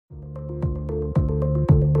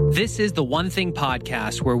This is the One Thing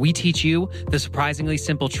podcast, where we teach you the surprisingly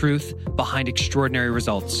simple truth behind extraordinary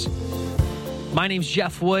results. My name's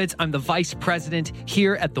Jeff Woods. I'm the vice president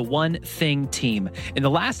here at the One Thing team. In the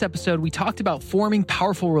last episode, we talked about forming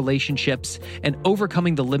powerful relationships and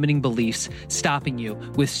overcoming the limiting beliefs stopping you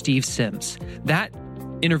with Steve Sims. That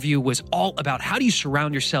interview was all about how do you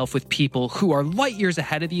surround yourself with people who are light years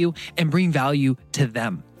ahead of you and bring value to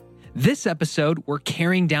them. This episode, we're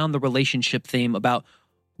carrying down the relationship theme about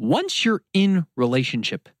once you're in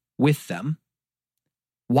relationship with them,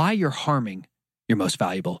 why you're harming your most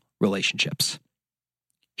valuable relationships.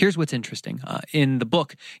 Here's what's interesting. In the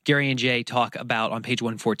book, Gary and Jay talk about, on page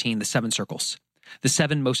 114, the 7 circles, the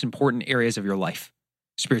 7 most important areas of your life: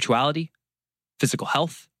 spirituality, physical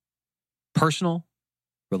health, personal,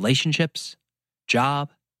 relationships, job,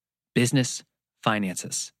 business,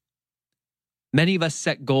 finances. Many of us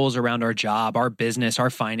set goals around our job, our business, our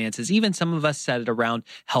finances. Even some of us set it around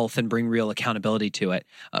health and bring real accountability to it.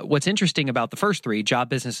 What's interesting about the first 3, job,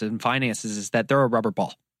 business, and finances, is that they're a rubber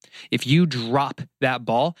ball. If you drop that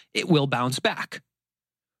ball, it will bounce back.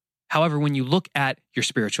 However, when you look at your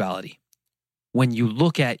spirituality, when you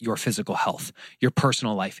look at your physical health, your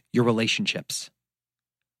personal life, your relationships,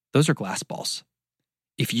 those are glass balls.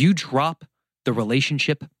 If you drop the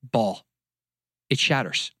relationship ball, it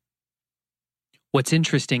shatters. What's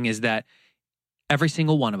interesting is that every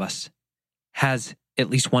single one of us has at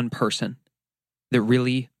least one person that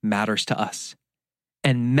really matters to us.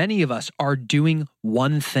 And many of us are doing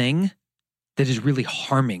one thing that is really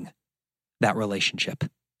harming that relationship.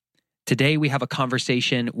 Today, we have a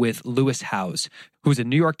conversation with Lewis Howes, who's a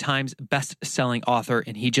New York Times best-selling author,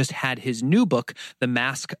 and he just had his new book, The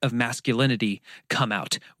Mask of Masculinity, come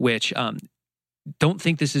out, which don't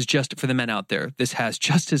think this is just for the men out there. This has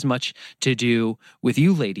just as much to do with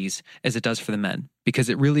you ladies as it does for the men, because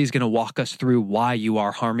it really is going to walk us through why you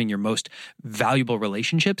are harming your most valuable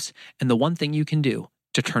relationships and the one thing you can do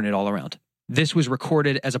to turn it all around. This was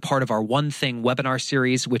recorded as a part of our One Thing webinar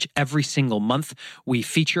series, which every single month we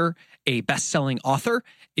feature a best-selling author.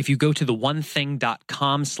 If you go to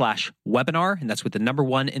theonething.com/webinar, and that's with the number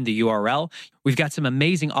 1 in the URL, we've got some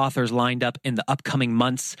amazing authors lined up in the upcoming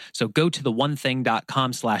months. So go to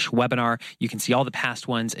theonething.com/webinar. You can see all the past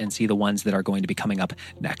ones and see the ones that are going to be coming up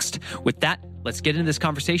next. With that, let's get into this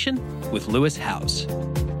conversation with Lewis Howes.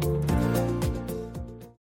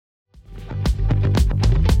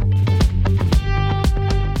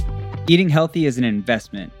 Eating healthy is an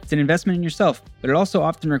investment. It's an investment in yourself, but it also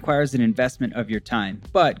often requires an investment of your time.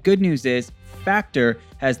 But good news is, Factor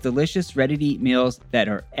has delicious, ready-to-eat meals that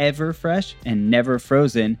are ever fresh and never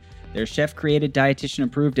frozen. They're chef-created,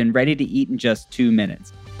 dietitian-approved, and ready to eat in just 2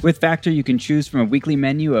 minutes. With Factor, you can choose from a weekly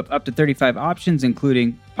menu of up to 35 options,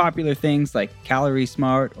 including popular things like Calorie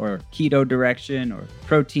Smart or Keto Direction or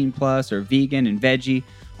Protein Plus or Vegan and Veggie.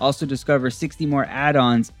 Also discover 60 more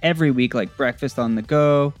add-ons every week, like breakfast on the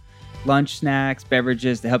go, lunch snacks,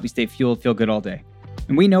 beverages to help you stay fueled, feel good all day.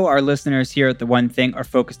 And we know our listeners here at The One Thing are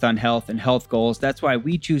focused on health and health goals. That's why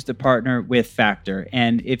we choose to partner with Factor.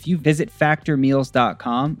 And if you visit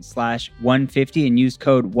factormeals.com/150 and use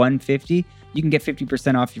code 150, you can get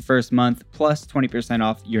 50% off your first month plus 20%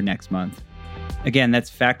 off your next month. Again, that's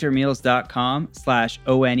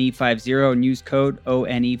factormeals.com/ONE50 and use code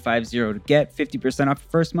ONE50 to get 50% off your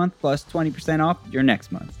first month plus 20% off your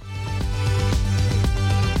next month.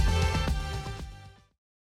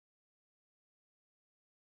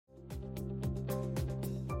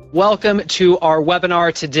 Welcome to our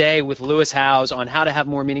webinar today with Lewis Howes on how to have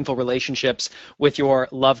more meaningful relationships with your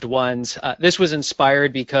loved ones. This was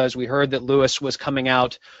inspired because we heard that Lewis was coming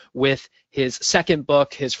out with his second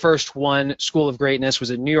book. His first one, School of Greatness, was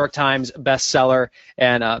a New York Times bestseller,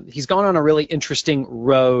 and he's gone on a really interesting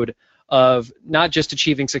road of not just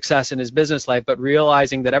achieving success in his business life, but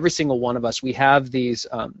realizing that every single one of us, we have these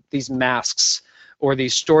masks or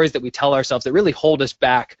these stories that we tell ourselves that really hold us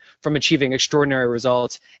back from achieving extraordinary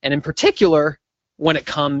results, and in particular, when it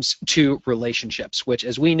comes to relationships, which,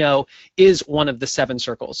 as we know, is one of the 7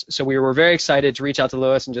 circles. So we were very excited to reach out to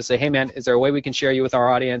Lewis and just say, hey, man, is there a way we can share you with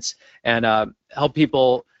our audience and help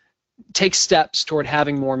people take steps toward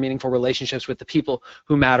having more meaningful relationships with the people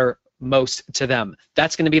who matter most to them?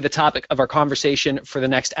 That's going to be the topic of our conversation for the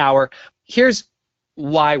next hour. Here's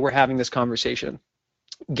why we're having this conversation.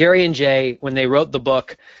 Gary and Jay, when they wrote the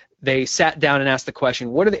book, they sat down and asked the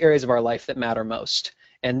question, what are the areas of our life that matter most?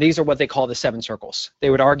 And these are what they call the 7 circles.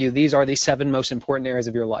 They would argue these are the 7 most important areas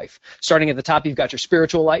of your life. Starting at the top, you've got your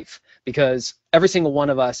spiritual life, because every single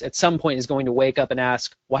one of us at some point is going to wake up and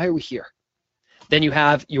ask, why are we here? Then you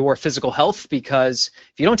have your physical health, because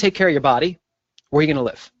if you don't take care of your body, where are you going to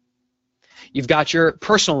live? You've got your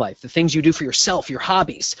personal life, the things you do for yourself, your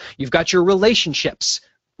hobbies. You've got your relationships,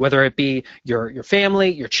 whether it be your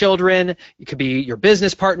family, your children, it could be your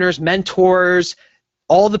business partners, mentors,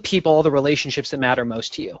 all the people, all the relationships that matter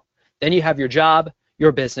most to you. Then you have your job,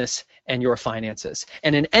 your business, and your finances.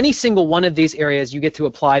 And in any single one of these areas, you get to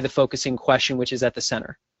apply the focusing question, which is at the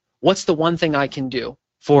center. What's the one thing I can do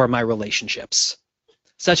for my relationships,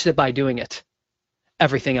 such that by doing it,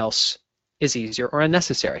 everything else is easier or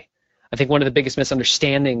unnecessary? I think one of the biggest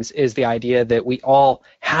misunderstandings is the idea that we all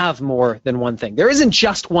have more than one thing. There isn't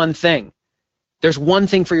just one thing. There's one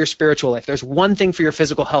thing for your spiritual life. There's one thing for your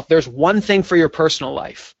physical health. There's one thing for your personal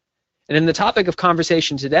life. And in the topic of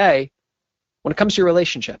conversation today, when it comes to your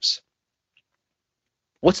relationships,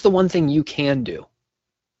 what's the one thing you can do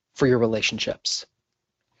for your relationships,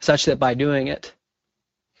 such that by doing it,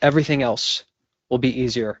 everything else will be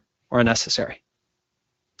easier or unnecessary?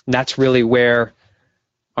 And that's really where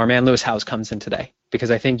our man Lewis Howes comes in today, because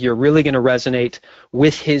I think you're really going to resonate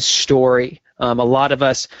with his story. A lot of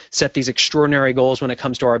us set these extraordinary goals when it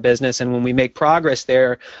comes to our business, and when we make progress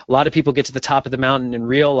there, a lot of people get to the top of the mountain and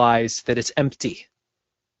realize that it's empty.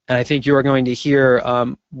 And I think you are going to hear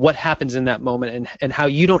what happens in that moment, and how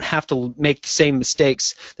you don't have to make the same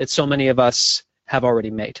mistakes that so many of us have already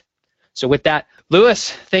made. So with that,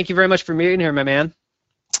 Lewis, thank you very much for being here, my man.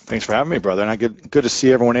 Thanks for having me, brother. And good to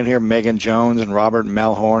see everyone in here. Megan Jones and Robert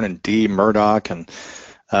Melhorn and Dee Murdoch and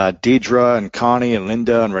Deidre and Connie and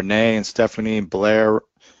Linda and Renee and Stephanie and Blair.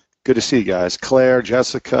 Good to see you guys. Claire,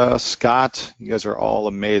 Jessica, Scott, you guys are all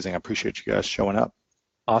amazing. I appreciate you guys showing up.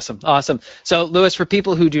 Awesome, awesome. So, Lewis, for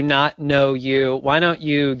people who do not know you, why don't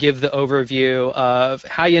you give the overview of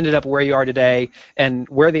how you ended up where you are today and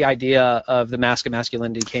where the idea of the Mask of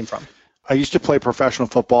Masculinity came from? I used to play professional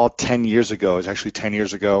football 10 years ago. It was actually 10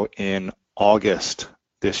 years ago in August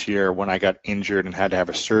this year when I got injured and had to have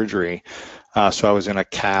a surgery. So I was in a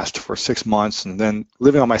cast for 6 months and then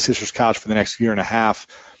living on my sister's couch for the next year and a half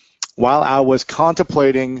while I was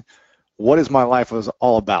contemplating what is my life was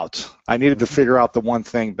all about. I needed to figure out the one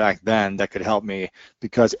thing back then that could help me,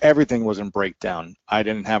 because everything was in breakdown. I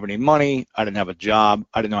didn't have any money. I didn't have a job.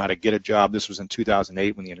 I didn't know how to get a job. This was in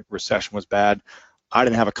 2008 when the recession was bad. I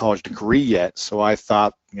didn't have a college degree yet, so I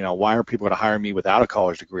thought, why are people going to hire me without a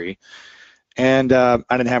college degree? And I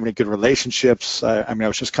didn't have any good relationships. I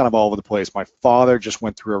was just kind of all over the place. My father just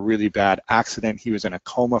went through a really bad accident. He was in a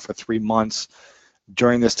coma for 3 months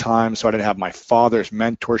during this time, so I didn't have my father's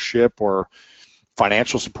mentorship or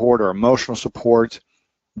financial support or emotional support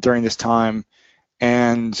during this time.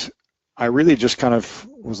 And I really just kind of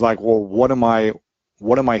was like, well, what am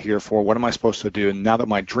I here for? What am I supposed to do? And now that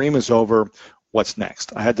my dream is over, what's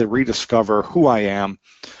next? I had to rediscover who I am,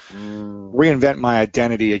 reinvent my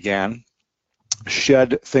identity again,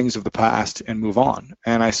 shed things of the past, and move on.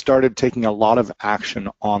 And I started taking a lot of action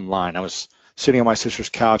online. I was sitting on my sister's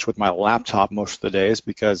couch with my laptop most of the days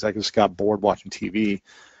because I just got bored watching TV.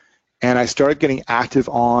 And I started getting active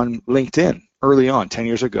on LinkedIn early on, 10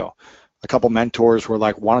 years ago. A couple mentors were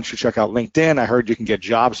like, why don't you check out LinkedIn? I heard you can get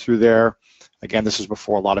jobs through there. Again, this is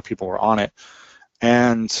before a lot of people were on it.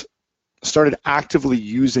 And started actively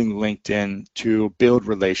using LinkedIn to build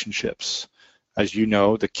relationships. As you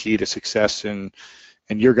know, the key to success in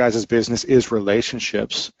your guys' business is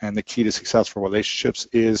relationships, and the key to successful relationships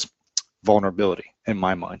is vulnerability, in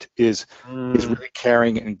my mind, is really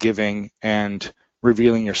caring and giving and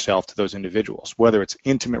revealing yourself to those individuals, whether it's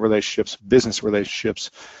intimate relationships, business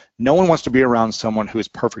relationships. No one wants to be around someone who is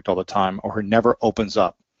perfect all the time or who never opens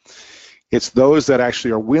up. It's those that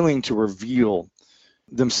actually are willing to reveal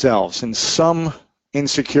themselves and some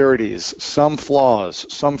insecurities, some flaws,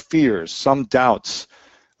 some fears, some doubts.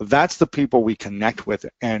 That's the people we connect with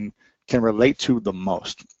and can relate to the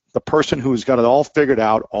most. The person who's got it all figured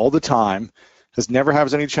out all the time, never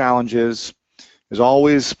has any challenges, is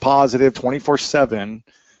always positive 24/7,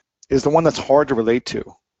 is the one that's hard to relate to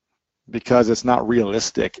because it's not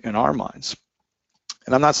realistic in our minds.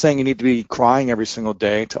 And I'm not saying you need to be crying every single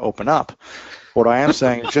day to open up. What I am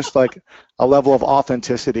saying is just like a level of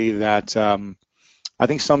authenticity that I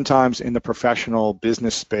think sometimes in the professional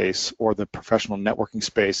business space or the professional networking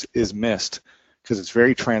space is missed because it's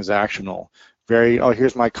very transactional. Very, oh,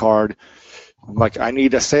 here's my card. Like, I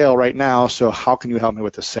need a sale right now, so how can you help me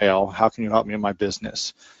with the sale? How can you help me in my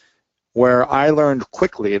business? Where I learned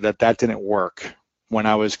quickly that didn't work. When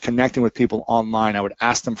I was connecting with people online, I would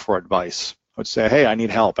ask them for advice. I would say, hey, I need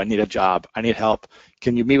help. I need a job. I need help.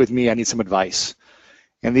 Can you meet with me? I need some advice.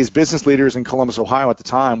 And these business leaders in Columbus, Ohio at the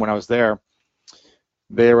time when I was there,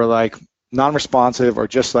 they were like non-responsive or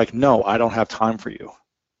just like, no, I don't have time for you,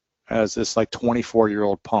 as this like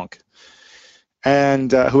 24-year-old punk.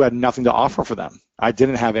 and who had nothing to offer for them. I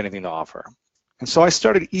didn't have anything to offer. And so I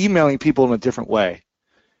started emailing people in a different way.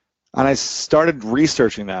 And I started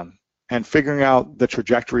researching them and figuring out the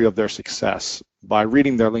trajectory of their success by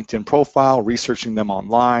reading their LinkedIn profile, researching them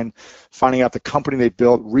online, finding out the company they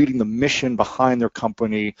built, reading the mission behind their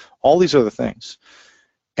company, all these other things.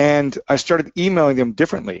 And I started emailing them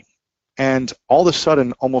differently. And all of a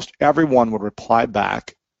sudden, almost everyone would reply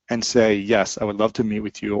back and say, yes, I would love to meet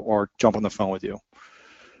with you or jump on the phone with you.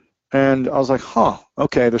 And I was like,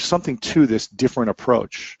 okay, there's something to this different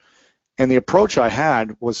approach. And the approach I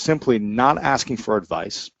had was simply not asking for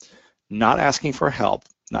advice, not asking for help,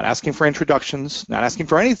 not asking for introductions, not asking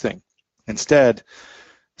for anything. Instead,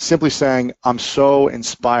 simply saying, I'm so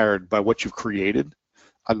inspired by what you've created.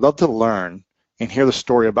 I'd love to learn and hear the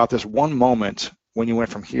story about this one moment when you went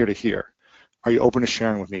from here to here. Are you open to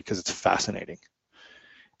sharing with me? Because it's fascinating.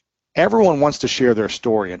 Everyone wants to share their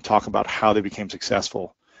story and talk about how they became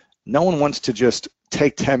successful. No one wants to just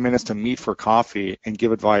take 10 minutes to meet for coffee and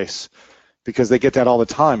give advice, because they get that all the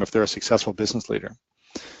time if they're a successful business leader.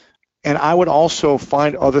 And I would also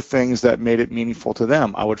find other things that made it meaningful to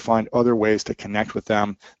them. I would find other ways to connect with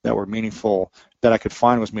them that were meaningful, that I could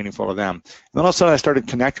find was meaningful to them. And then all of a sudden I started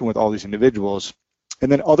connecting with all these individuals.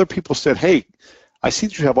 And then other people said, hey, I see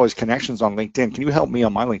that you have all these connections on LinkedIn. Can you help me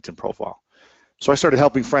on my LinkedIn profile? So I started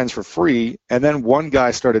helping friends for free. And then one guy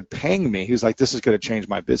started paying me. He was like, this is going to change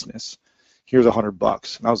my business. Here's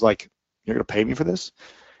 $100. And I was like, you're going to pay me for this?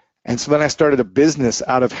 And so then I started a business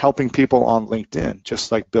out of helping people on LinkedIn,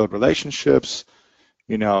 just like build relationships,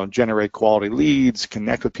 generate quality leads,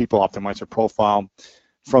 connect with people, optimize their profile.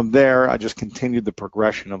 From there, I just continued the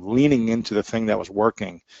progression of leaning into the thing that was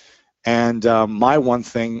working. And my one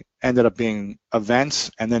thing ended up being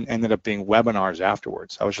events, and then ended up being webinars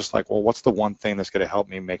afterwards. I was just like, well, what's the one thing that's going to help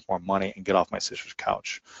me make more money and get off my sister's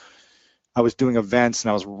couch? I was doing events,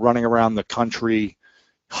 and I was running around the country,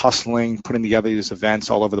 hustling, putting together these events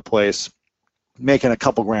all over the place, making a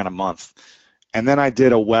couple grand a month. And then I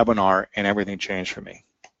did a webinar, and everything changed for me.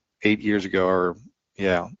 8 or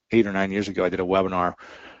 9 years ago, I did a webinar,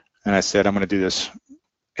 and I said, I'm going to do this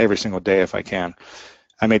every single day if I can.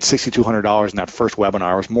 I made $6,200 in that first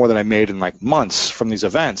webinar. It was more than I made in like months from these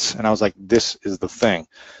events. And I was like, this is the thing.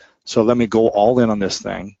 So let me go all in on this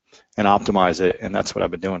thing and optimize it. And that's what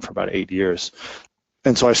I've been doing for about 8 years.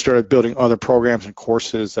 And so I started building other programs and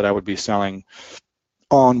courses that I would be selling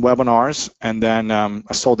on webinars. And then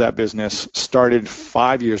I sold that business, started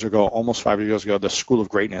 5 years ago, almost 5 years ago, the School of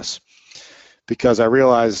Greatness, because I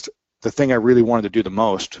realized the thing I really wanted to do the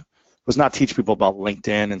most was not teach people about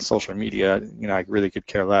LinkedIn and social media. I really could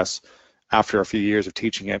care less after a few years of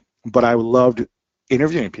teaching it. But I loved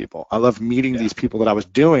interviewing people. I loved meeting these people that I was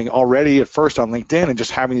doing already at first on LinkedIn and just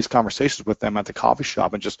having these conversations with them at the coffee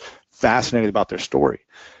shop and just fascinated about their story.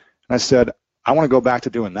 And I said, I want to go back to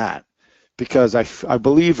doing that, because I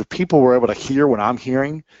believe if people were able to hear what I'm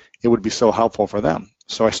hearing, it would be so helpful for them.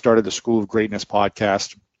 So I started the School of Greatness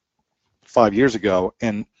podcast 5 years ago,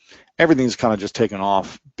 and everything's kind of just taken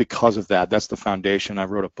off because of that. That's the foundation. I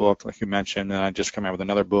wrote a book, like you mentioned, and I just come out with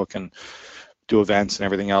another book and do events and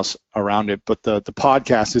everything else around it. But the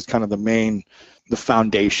podcast is kind of the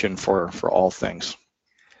foundation for all things.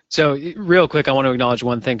 So real quick, I want to acknowledge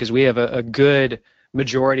one thing, because we have a good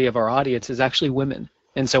majority of our audience is actually women.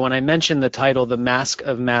 And so when I mentioned the title, The Mask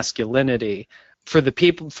of Masculinity, for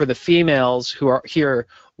the females who are here,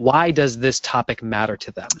 why does this topic matter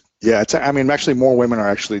to them? Yeah, actually more women are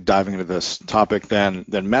actually diving into this topic than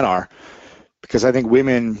men are, because I think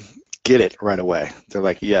women get it right away. They're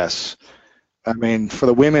like, yes. For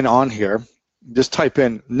the women on here, just type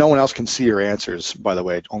in, no one else can see your answers, by the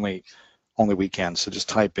way, only we can. So just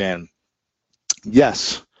type in,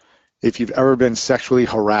 yes, if you've ever been sexually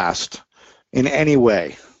harassed in any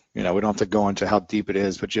way, we don't have to go into how deep it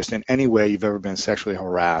is, but just in any way you've ever been sexually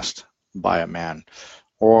harassed by a man,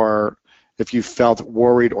 or if you felt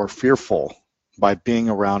worried or fearful by being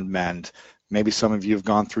around men. Maybe some of you have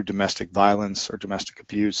gone through domestic violence or domestic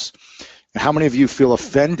abuse. And how many of you feel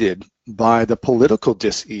offended by the political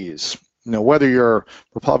dis-ease? Whether you're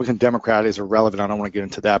Republican, Democrat is irrelevant. I don't want to get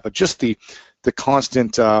into that, but just the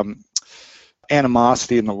constant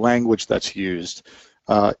animosity in the language that's used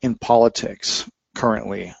in politics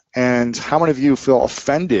currently. And how many of you feel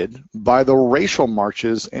offended by the racial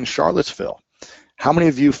marches in Charlottesville? How many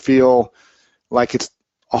of you feel like it's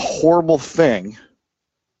a horrible thing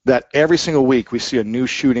that every single week we see a new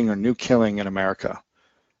shooting or new killing in America,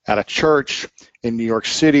 at a church, in New York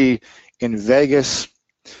City, in Vegas?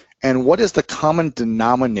 And what is the common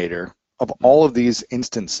denominator of all of these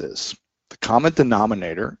instances? The common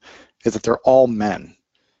denominator is that they're all men.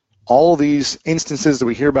 all these instances that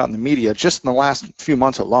we hear about in the media just in the last few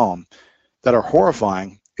months alone that are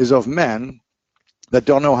horrifying is of men that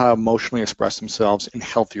don't know how to emotionally express themselves in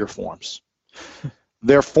healthier forms.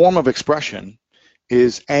 Their form of expression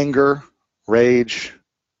is anger, rage,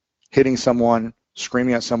 hitting someone,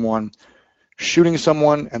 screaming at someone, shooting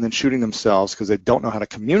someone, and then shooting themselves because they don't know how to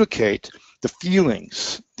communicate the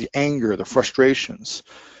feelings, the anger, the frustrations.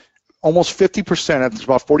 Almost 50%, it's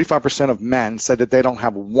about 45% of men said that they don't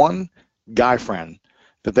have one guy friend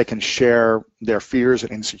that they can share their fears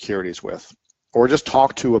and insecurities with or just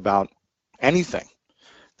talk to about anything.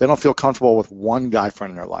 They don't feel comfortable with one guy friend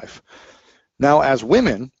in their life. Now, as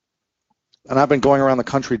women, and I've been going around the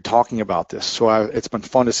country talking about this, so it's been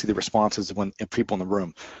fun to see the responses when people in the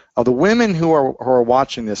room. Of the women who are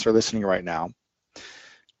watching this or listening right now,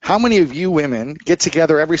 how many of you women get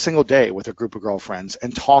together every single day with a group of girlfriends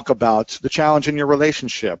and talk about the challenge in your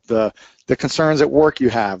relationship, the concerns at work you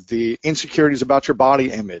have, the insecurities about your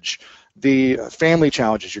body image, the family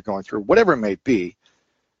challenges you're going through, whatever it may be?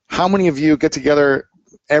 How many of you get together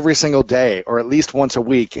every single day or at least once a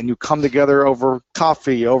week and you come together over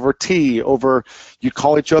coffee, over tea, over, you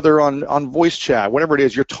call each other on voice chat, whatever it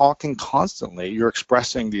is, you're talking constantly, you're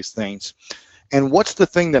expressing these things. And what's the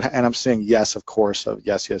thing that, and I'm saying yes, of course,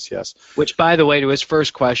 yes, yes, yes. Which, by the way, to his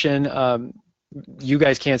first question, you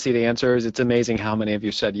guys can't see the answers. It's amazing how many of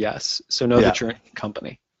you said yes. So know that you're in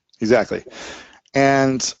company. Exactly.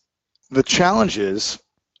 And the challenge is,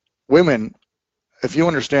 women, if you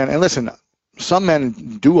understand, and listen, some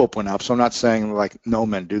men do open up, so I'm not saying like no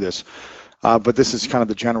men do this, but this is kind of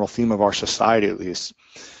the general theme of our society at least.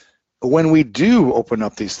 When we do open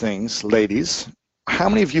up these things, ladies, how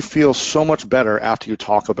many of you feel so much better after you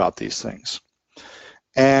talk about these things?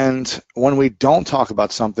 And when we don't talk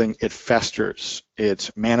about something, it festers,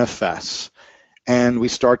 it manifests, and we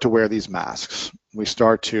start to wear these masks. We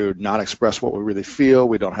start to not express what we really feel.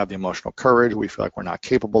 We don't have the emotional courage. We feel like we're not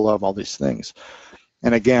capable of all these things.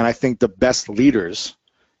 And again, I think the best leaders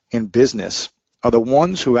in business are the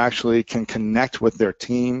ones who actually can connect with their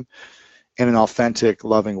team in an authentic,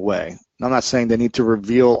 loving way. I'm not saying they need to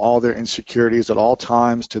reveal all their insecurities at all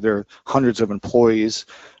times to their hundreds of employees,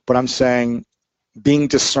 but I'm saying being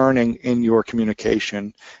discerning in your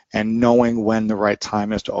communication and knowing when the right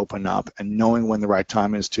time is to open up and knowing when the right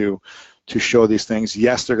time is to show these things.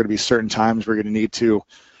 Yes, there are going to be certain times where you're going to need to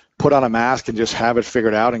put on a mask and just have it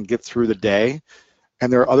figured out and get through the day.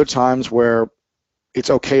 And there are other times where it's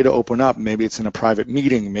okay to open up. Maybe it's in a private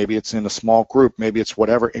meeting, maybe it's in a small group, maybe it's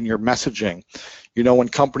whatever in your messaging. You know, when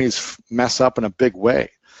companies mess up in a big way,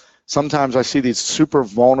 sometimes I see these super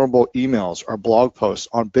vulnerable emails or blog posts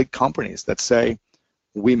on big companies that say,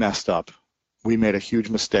 we messed up, we made a huge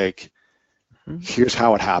mistake, here's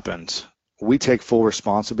how it happened. We take full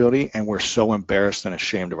responsibility and we're so embarrassed and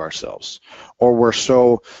ashamed of ourselves. Or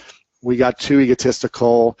we got too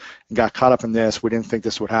egotistical and got caught up in this. We didn't think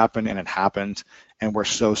this would happen, and it happened, and we're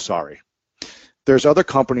so sorry. There's other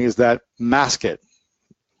companies that mask it.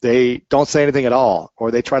 They don't say anything at all, or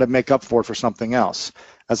they try to make up for it for something else,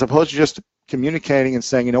 as opposed to just communicating and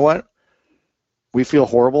saying, you know what, we feel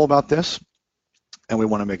horrible about this, and we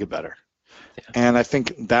want to make it better. Yeah. And I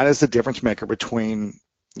think that is the difference maker between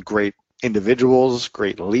great individuals,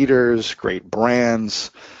 great leaders, great brands,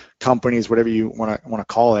 companies, whatever you want to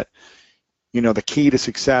call it. You know, the key to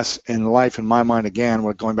success in life, in my mind, again,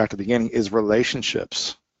 going back to the beginning, is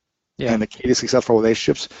relationships. Yeah. And the key to successful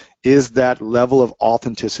relationships is that level of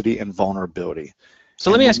authenticity and vulnerability.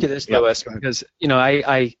 So let me ask you this, Louis, because, you know,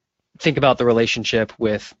 I think about the relationship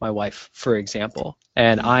with my wife, for example,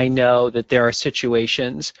 and I know that there are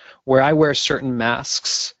situations where I wear certain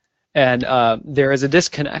masks and there is a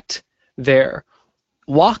disconnect there.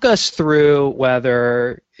 Walk us through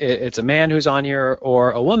whether it's a man who's on here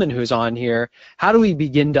or a woman who's on here. How do we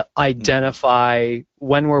begin to identify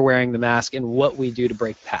when we're wearing the mask and what we do to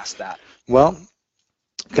break past that? Well,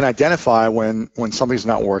 you can identify when something's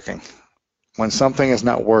not working. When something is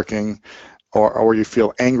not working, or you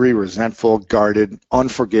feel angry, resentful, guarded,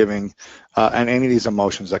 unforgiving, and any of these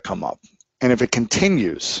emotions that come up. And if it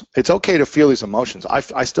continues, it's okay to feel these emotions.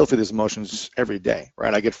 I still feel these emotions every day,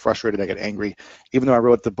 right? I get frustrated, I get angry, even though I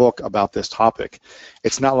wrote the book about this topic.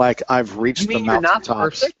 It's not like I've reached the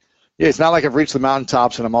mountaintops. Yeah, it's not like I've reached the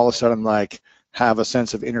mountaintops and I'm all of a sudden like have a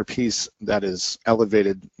sense of inner peace that is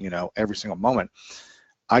elevated, you know, every single moment.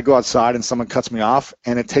 I go outside and someone cuts me off,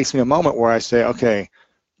 and it takes me a moment where I say, okay,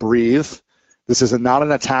 breathe. This is not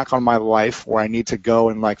an attack on my life where I need to go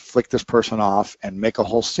and like flick this person off and make a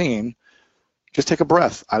whole scene. Just take a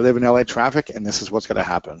breath. I live in LA traffic, and this is what's going to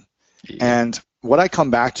happen. Yeah. And what I come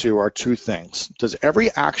back to are two things. Does every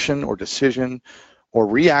action or decision or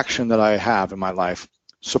reaction that I have in my life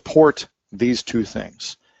support these two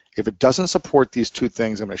things? If it doesn't support these two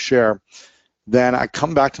things I'm going to share, then I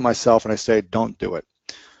come back to myself and I say, don't do it.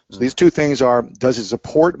 So these two things are, does it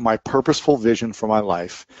support my purposeful vision for my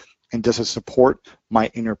life? And does it support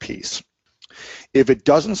my inner peace? If it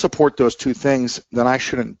doesn't support those two things, then I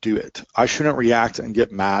shouldn't do it. I shouldn't react and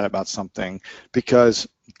get mad about something, because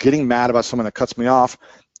getting mad about something that cuts me off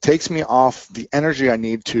takes me off the energy I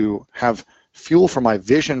need to have fuel for my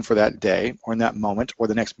vision for that day or in that moment or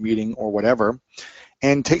the next meeting or whatever,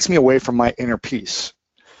 and takes me away from my inner peace.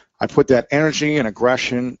 I put that energy and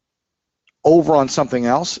aggression over on something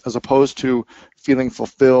else as opposed to feeling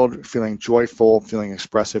fulfilled, feeling joyful, feeling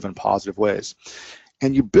expressive in positive ways.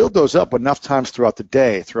 And you build those up enough times throughout the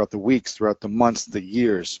day, throughout the weeks, throughout the months, the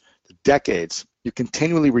years, the decades. You're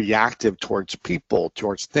continually reactive towards people,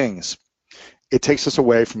 towards things. It takes us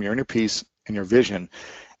away from your inner peace and your vision.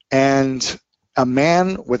 And a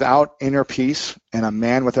man without inner peace and a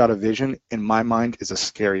man without a vision, in my mind, is a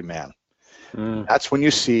scary man. That's when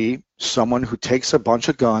you see someone who takes a bunch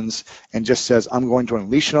of guns and just says, I'm going to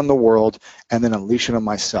unleash it on the world and then unleash it on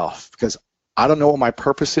myself, because I don't know what my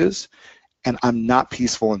purpose is and I'm not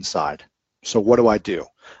peaceful inside. So what do?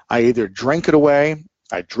 I either drink it away,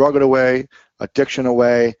 I drug it away, addiction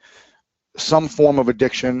away, some form of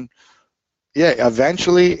addiction. Yeah,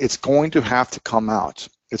 eventually it's going to have to come out.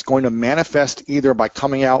 It's going to manifest either by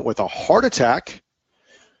coming out with a heart attack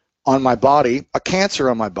on my body, a cancer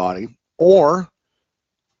on my body, or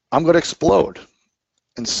I'm going to explode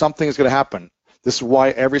and something is going to happen. This is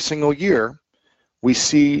why every single year we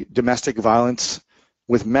see domestic violence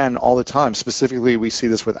with men all the time. Specifically, we see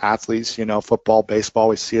this with athletes, football, baseball.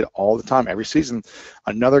 We see it all the time. Every season,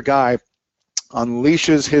 another guy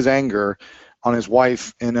unleashes his anger on his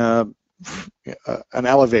wife in an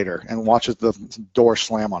elevator and watches the door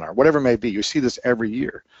slam on her, whatever it may be. You see this every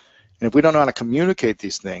year. And if we don't know how to communicate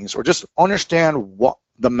these things or just understand what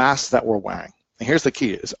the masks that we're wearing, and here's the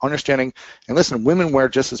key, is understanding, and listen, women wear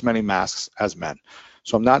just as many masks as men.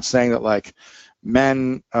 So I'm not saying that like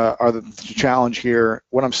men are the challenge here.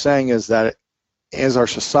 What I'm saying is that as our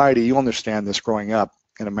society, you understand this growing up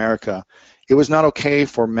in America, it was not okay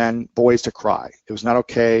for boys to cry. It was not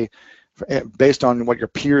okay based on what your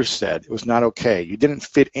peers said. It was not okay. You didn't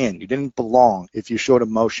fit in. You didn't belong if you showed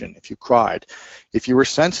emotion, if you cried, if you were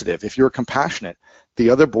sensitive, if you were compassionate. The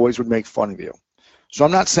other boys would make fun of you. So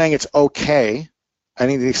I'm not saying it's okay,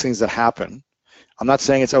 any of these things that happen. I'm not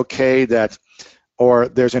saying it's okay that, or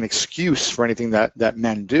there's an excuse for anything that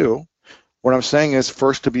men do. What I'm saying is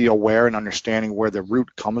first to be aware and understanding where the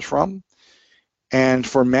root comes from, and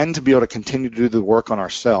for men to be able to continue to do the work on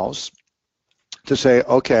ourselves, to say,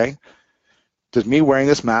 okay, does me wearing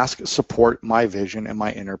this mask support my vision and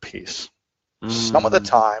my inner peace? Some of the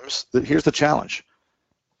times, here's the challenge.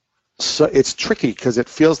 So it's tricky because it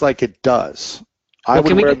feels like it does. Well,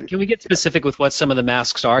 can we get specific with what some of the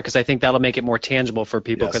masks are? Because I think that'll make it more tangible for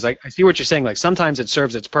people. Because I see what you're saying. Like sometimes it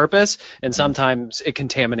serves its purpose, and sometimes it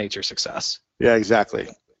contaminates your success. Yeah, exactly.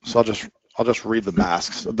 So I'll just read the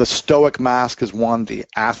masks. The stoic mask is one. The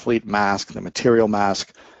athlete mask, the material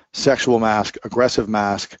mask, sexual mask, aggressive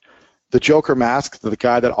mask, the Joker mask, the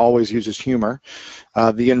guy that always uses humor,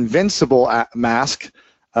 the invincible mask.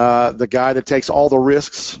 The guy that takes all the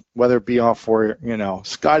risks, whether it be for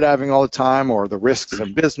skydiving all the time, or the risks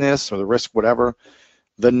in business, or the risk whatever.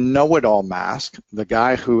 The know-it-all mask, the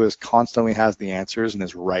guy who constantly has the answers and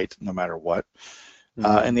is right no matter what,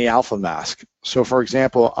 and the alpha mask. So, for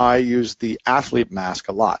example, I use the athlete mask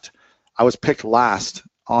a lot. I was picked last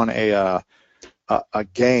on a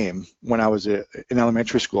game when I was in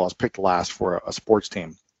elementary school. I was picked last for a sports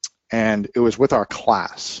team, and it was with our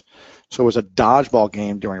class. So it was a dodgeball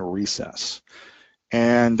game during recess.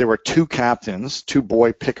 And there were two captains, two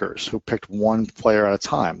boy pickers, who picked one player at a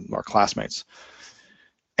time, our classmates.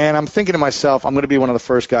 And I'm thinking to myself, I'm going to be one of the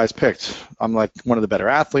first guys picked. I'm like one of the better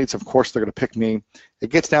athletes. Of course, they're going to pick me. It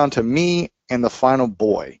gets down to me and the final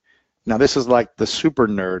boy. Now, this is like the super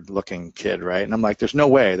nerd-looking kid, right? And I'm like, there's no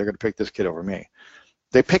way they're going to pick this kid over me.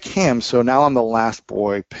 They pick him, so now I'm the last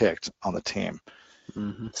boy picked on the team.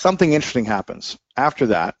 Mm-hmm. Something interesting happens. After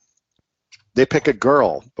that, they pick a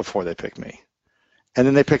girl before they pick me. And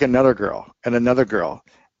then they pick another girl,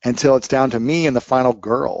 until it's down to me and the final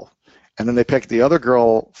girl. And then they pick the other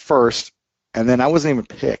girl first, and then I wasn't even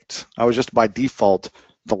picked. I was just by default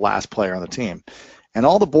the last player on the team. And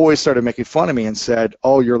all the boys started making fun of me and said,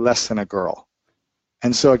 oh, you're less than a girl.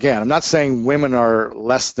 And so again, I'm not saying women are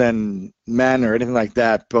less than men or anything like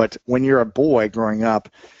that, but when you're a boy growing up,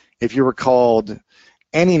 if you were called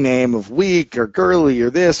any name of weak or girly or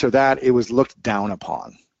this or that, it was looked down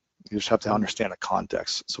upon. You just have to understand the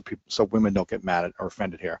context so women don't get mad at or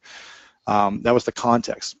offended here. That was the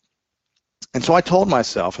context. And so I told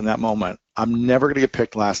myself in that moment, I'm never going to get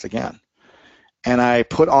picked last again. And I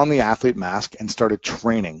put on the athlete mask and started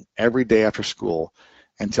training every day after school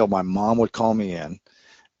until my mom would call me in,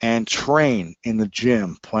 and train in the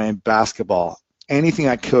gym, playing basketball, anything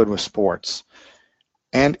I could with sports.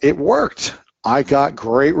 And it worked. I got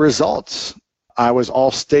great results. I was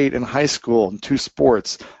all-state in high school in 2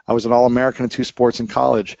 sports. I was an All-American in 2 sports in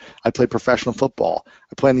college. I played professional football.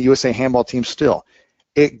 I played in the USA handball team still.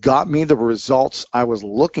 It got me the results I was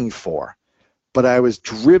looking for, but I was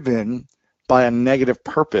driven by a negative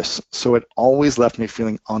purpose, so it always left me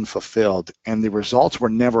feeling unfulfilled, and the results were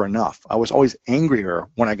never enough. I was always angrier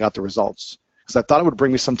when I got the results because I thought it would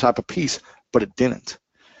bring me some type of peace, but it didn't.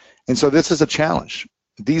 And so this is a challenge.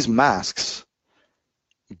 These masks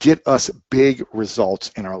get us big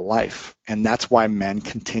results in our life, and that's why men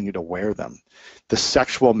continue to wear them. The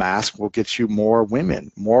sexual mask will get you more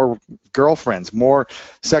women, more girlfriends, more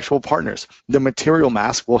sexual partners. The material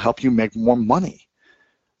mask will help you make more money.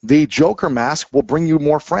 The Joker mask will bring you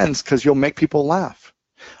more friends because you'll make people laugh.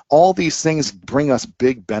 All these things bring us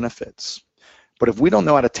big benefits. But if we don't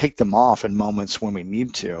know how to take them off in moments when we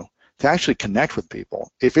need to actually connect with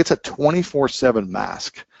people, if it's a 24/7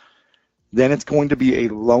 mask, then it's going to be a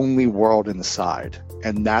lonely world inside.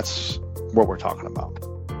 And that's what we're talking about.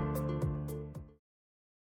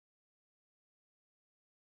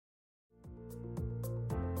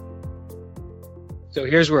 So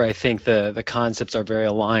here's where I think the concepts are very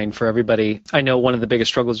aligned for everybody. I know one of the biggest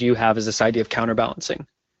struggles you have is this idea of counterbalancing.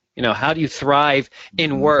 You know, how do you thrive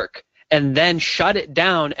in work and then shut it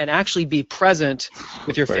down and actually be present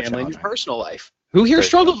with your family and your personal life? Who here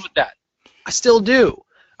struggles with that? I still do.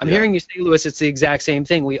 I'm hearing you say, Lewis, it's the exact same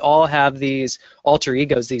thing. We all have these alter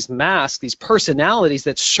egos, these masks, these personalities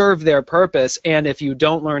that serve their purpose, and if you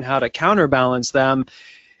don't learn how to counterbalance them,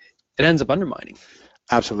 it ends up undermining.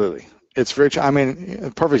 Absolutely. It's very, I mean,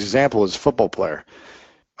 a perfect example is a football player.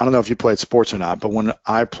 I don't know if you played sports or not, but when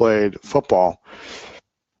I played football,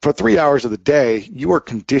 for 3 hours of the day, you are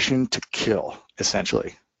conditioned to kill,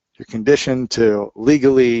 essentially. You're conditioned to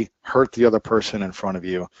legally hurt the other person in front of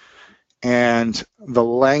you. And the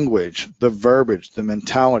language, the verbiage, the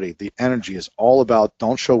mentality, the energy is all about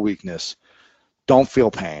don't show weakness, don't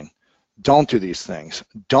feel pain, don't do these things,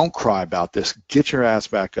 don't cry about this, get your ass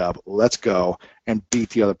back up, let's go and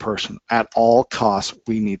beat the other person. At all costs,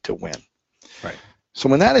 we need to win. Right. So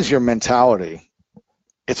when that is your mentality,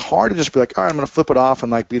 it's hard to just be like, all right, I'm going to flip it off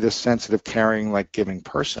and like be this sensitive, caring, like giving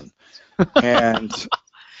person. And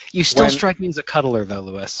you still strike me as a cuddler, though,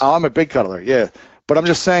 Lewis. Oh, I'm a big cuddler, yeah. But I'm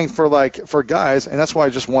just saying for guys, and that's why I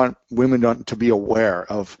just want women to be aware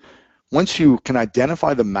of, once you can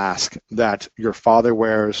identify the mask that your father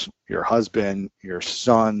wears, your husband, your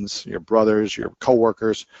sons, your brothers, your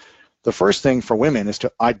coworkers, the first thing for women is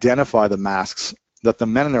to identify the masks that the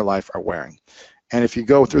men in their life are wearing. And if you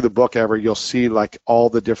go through the book ever, you'll see like all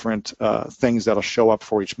the different things that'll show up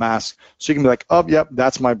for each mask. So you can be like, oh, yep,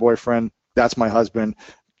 that's my boyfriend, that's my husband,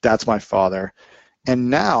 that's my father. And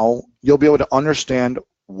now you'll be able to understand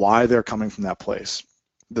why they're coming from that place.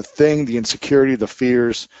 The insecurity, the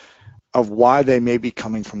fears of why they may be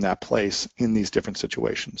coming from that place in these different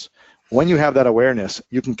situations. When you have that awareness,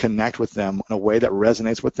 you can connect with them in a way that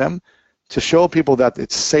resonates with them to show people that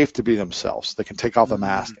it's safe to be themselves. They can take off the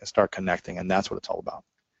mask and start connecting, and that's what it's all about.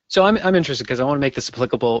 So I'm interested because I want to make this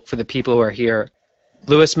applicable for the people who are here.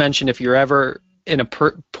 Lewis mentioned if you're ever in a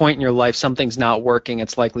point in your life something's not working,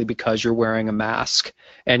 it's likely because you're wearing a mask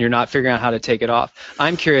and you're not figuring out how to take it off.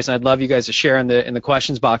 I'm curious, and I'd love you guys to share in the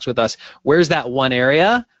questions box with us, where's that one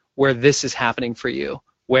area where this is happening for you,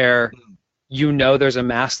 where you know there's a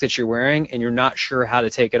mask that you're wearing and you're not sure how to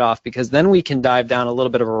take it off, because then we can dive down a little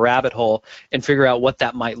bit of a rabbit hole and figure out what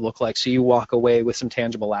that might look like so you walk away with some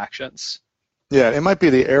tangible actions. Yeah, it might be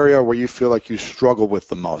the area where you feel like you struggle with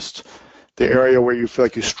the most, the area where you feel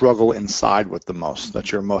like you struggle inside with the most,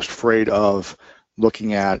 that you're most afraid of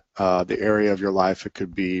looking at the area of your life. It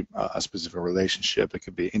could be a specific relationship, it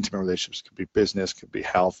could be intimate relationships, it could be business, it could be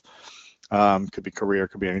health, could be career,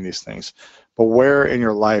 could be any of these things. But where in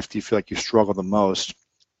your life do you feel like you struggle the most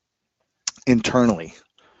internally?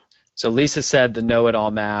 So Lisa said the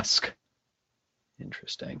know-it-all mask.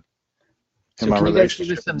 Interesting. So can you guys give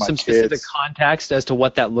us some specific context as to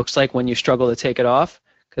what that looks like when you struggle to take it off?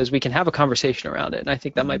 Because we can have a conversation around it, and I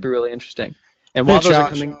think that might be really interesting. And while those are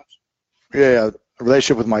coming... Yeah, a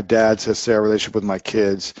relationship with my dad, says Sarah, relationship with my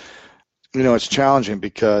kids. You know, it's challenging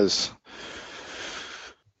because,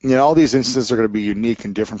 you know, all these instances are going to be unique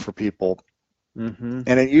and different for people. Mm-hmm.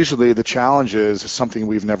 And usually the challenge is something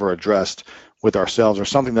we've never addressed with ourselves or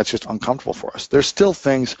something that's just uncomfortable for us. There's still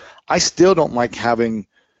things, I still don't like having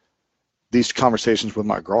these conversations with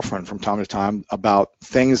my girlfriend from time to time about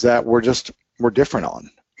things that we're different on,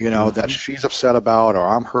 that she's upset about or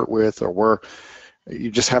I'm hurt with or you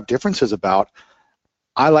just have differences about.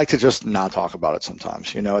 I like to just not talk about it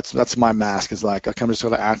sometimes. That's my mask, is like, I'm just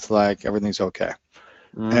going to act like everything's okay.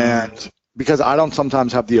 And because I don't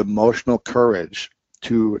sometimes have the emotional courage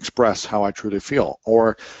to express how I truly feel,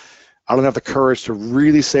 or I don't have the courage to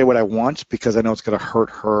really say what I want because I know it's going to hurt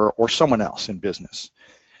her or someone else in business.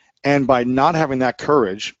 And by not having that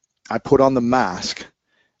courage, I put on the mask,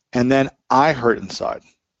 and then I hurt inside.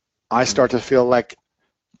 I start to feel like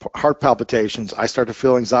heart palpitations. I start to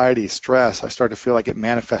feel anxiety, stress. I start to feel like it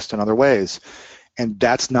manifests in other ways, and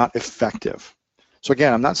that's not effective. So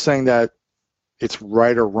again, I'm not saying that it's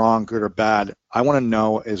right or wrong, good or bad. I want to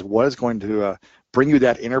know is what is going to bring you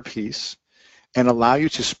that inner peace and allow you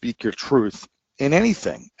to speak your truth in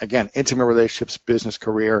anything. Again, intimate relationships, business,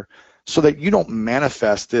 career, so that you don't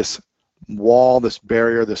manifest this wall, this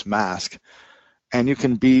barrier, this mask, and you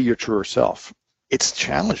can be your truer self. It's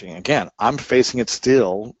challenging. Again, I'm facing it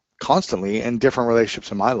still constantly in different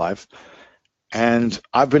relationships in my life, and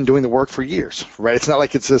I've been doing the work for years, right? It's not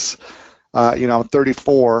like it's this, I'm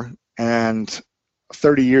 34 and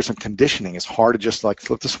 30 years of conditioning. It's hard to just like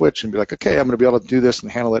flip the switch and be like, okay, I'm going to be able to do this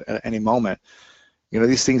and handle it at any moment.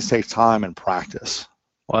 These things take time and practice.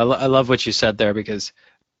 Well, I love what you said there, because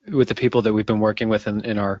with the people that we've been working with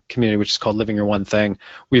in our community, which is called Living Your One Thing,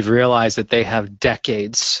 we've realized that they have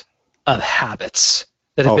decades of habits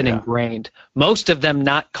that have been ingrained, most of them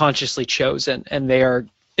not consciously chosen, and they are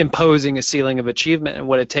imposing a ceiling of achievement. And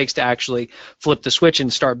what it takes to actually flip the switch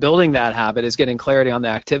and start building that habit is getting clarity on the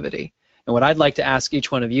activity. And what I'd like to ask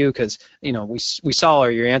each one of you, because we saw all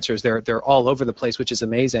your answers, they're all over the place, which is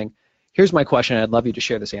amazing. Here's my question. I'd love you to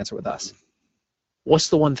share this answer with us. What's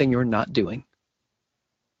the one thing you're not doing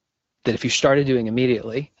that if you started doing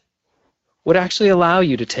immediately would actually allow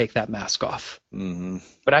you to take that mask off,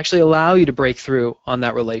 would actually allow you to break through on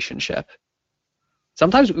that relationship?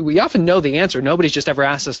 Sometimes we often know the answer. Nobody's just ever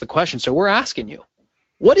asked us the question, so we're asking you.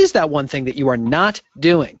 What is that one thing that you are not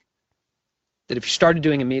doing that if you started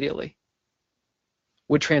doing immediately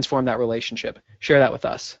would transform that relationship? Share that with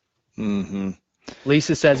us.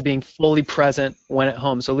 Lisa says being fully present when at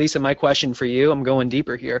home. So Lisa, my question for you, I'm going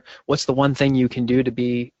deeper here. What's the one thing you can do to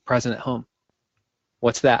be present at home?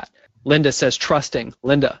 What's that? Linda says trusting.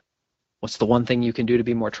 Linda, what's the one thing you can do to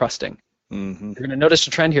be more trusting? You're going to notice a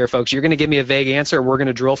trend here, folks. You're going to give me a vague answer. We're going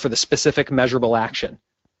to drill for the specific measurable action.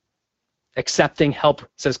 Accepting help,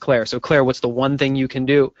 says Claire. So Claire, what's the one thing you can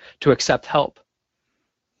do to accept help?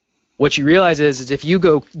 What you realize is if you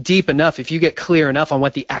go deep enough, if you get clear enough on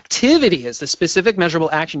what the activity is, the specific measurable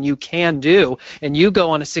action you can do, and you go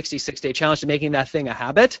on a 66-day challenge to making that thing a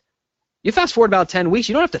habit, you fast forward about 10 weeks,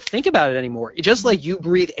 you don't have to think about it anymore. Just like you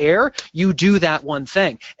breathe air, you do that one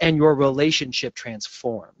thing, and your relationship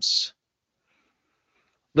transforms.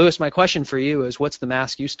 Lewis, my question for you is, what's the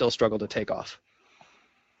mask you still struggle to take off?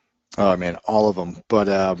 Oh, man, all of them. But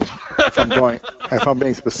if I'm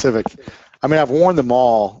being specific, I mean, I've worn them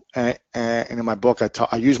all, and in my book,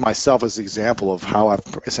 I use myself as an example of how I've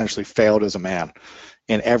essentially failed as a man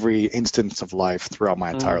in every instance of life throughout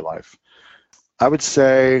my entire life. I would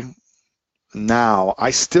say now I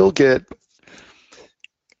just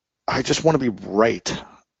want to be right.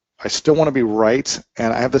 I still want to be right,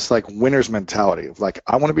 and I have this like winner's mentality of like,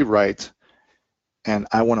 I want to be right, and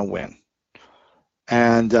I want to win.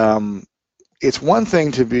 And it's one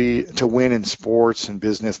thing to win in sports and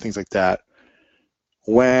business, things like that,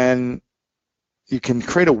 when you can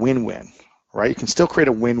create a win-win, right? You can still create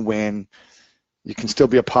a win-win. You can still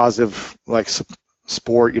be a positive like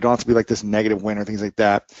sport. You don't have to be like this negative winner, things like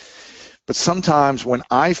that. But sometimes when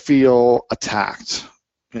I feel attacked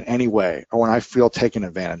in any way, or when I feel taken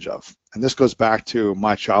advantage of, and this goes back to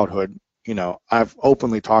my childhood, I've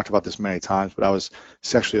openly talked about this many times, but I was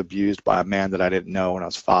sexually abused by a man that I didn't know when I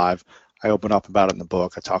was 5. I open up about it in the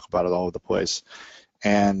book. I talk about it all over the place.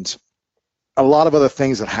 And a lot of other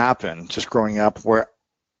things that happened just growing up where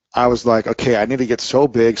I was like, okay, I need to get so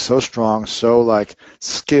big, so strong, so like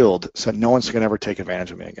skilled so no one's going to ever take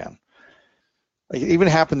advantage of me again. Like, it even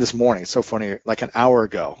happened this morning. It's so funny. Like an hour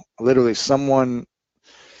ago, literally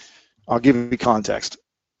I'll give you context.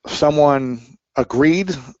 Someone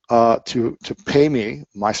agreed to pay me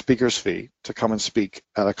my speaker's fee to come and speak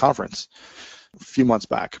at a conference a few months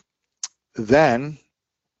back. Then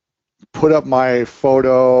put up my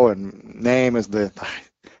photo and name as the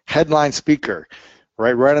headline speaker,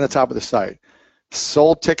 right on the top of the site.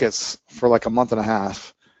 sold tickets for like a month and a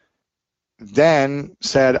half, then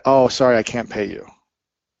said, oh, sorry, I can't pay you.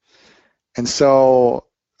 And so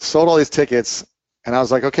sold all these tickets, and I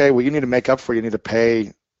was like, okay, well, you need to make up for it. You need to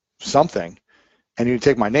pay something, and you need to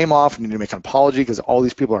take my name off, and you need to make an apology because all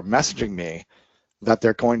these people are messaging me that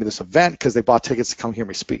they're going to this event because they bought tickets to come hear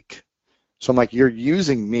me speak. So I'm like, you're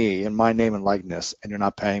using me and my name and likeness, and you're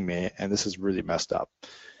not paying me, and this is really messed up.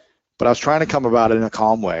 But I was trying to come about it in a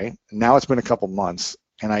calm way. Now it's been a couple months,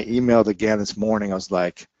 and I emailed again this morning. I was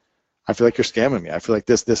like, I feel like you're scamming me. I feel like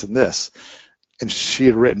this, and this. And she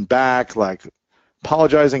had written back, like,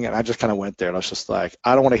 apologizing, and I just kind of went there, and I was just like,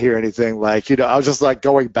 I don't want to hear anything. Like, I was just like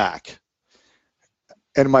going back.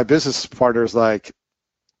 And my business partner's like,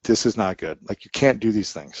 this is not good. Like, you can't do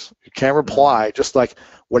these things. You can't reply, just like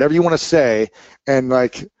whatever you want to say and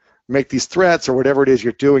like make these threats or whatever it is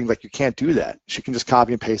you're doing, like you can't do that. She can just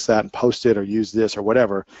copy and paste that and post it or use this or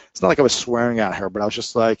whatever. It's not like I was swearing at her, but I was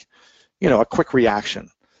just like, a quick reaction.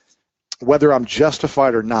 Whether I'm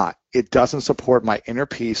justified or not, it doesn't support my inner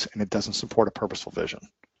peace and it doesn't support a purposeful vision.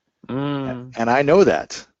 And I know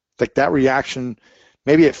that. Like that reaction,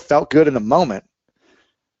 maybe it felt good in the moment,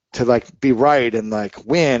 to like be right and like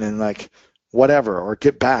win and like whatever or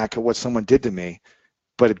get back at what someone did to me,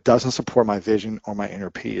 but it doesn't support my vision or my inner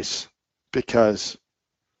peace because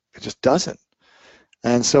it just doesn't.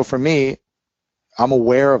 And so for me, I'm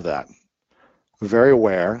aware of that, very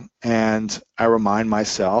aware, and I remind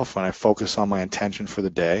myself and I focus on my intention for the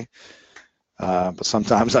day. But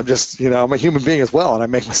sometimes I'm just, I'm a human being as well and I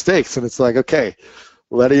make mistakes, and it's like, okay,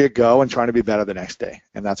 letting it go and trying to be better the next day.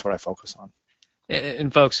 And that's what I focus on.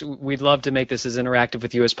 And folks, we'd love to make this as interactive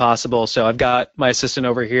with you as possible. So I've got my assistant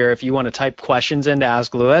over here. If you want to type questions in to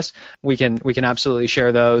ask Lewis, we can absolutely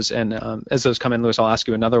share those. And as those come in, Lewis, I'll ask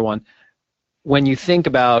you another one. When you think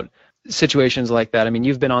about situations like that, I mean,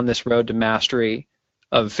 you've been on this road to mastery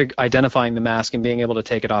of identifying the mask and being able to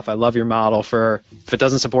take it off. I love your model for if it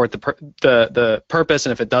doesn't support the purpose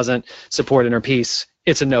and if it doesn't support inner peace,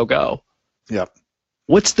 it's a no-go. Yep.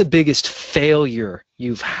 What's the biggest failure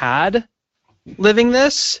you've had living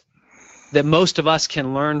this that most of us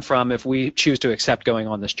can learn from if we choose to accept going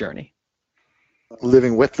on this journey?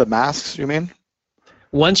 Living with the masks, you mean?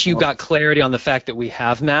 Once you got clarity on the fact that we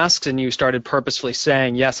have masks and you started purposefully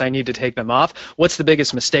saying, yes, I need to take them off, what's the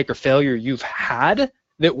biggest mistake or failure you've had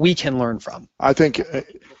that we can learn from? I think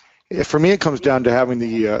for me it comes down to having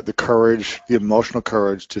the courage, the emotional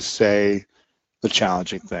courage to say the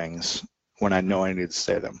challenging things when I know I need to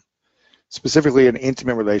say them. Specifically in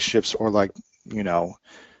intimate relationships or like,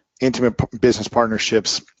 intimate business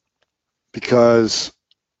partnerships, because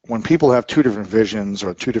when people have two different visions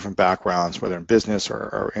or two different backgrounds, whether in business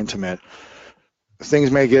or intimate,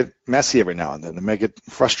 things may get messy every now and then. They may get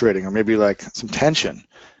frustrating or maybe like some tension.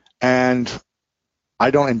 And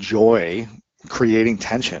I don't enjoy creating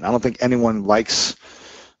tension. I don't think anyone likes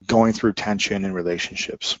going through tension in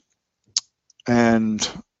relationships. And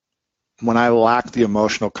when I lack the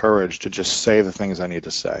emotional courage to just say the things I need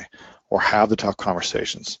to say or have the tough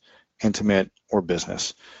conversations, intimate or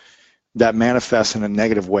business, that manifests in a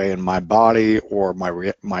negative way in my body or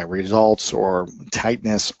my results or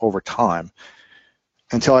tightness over time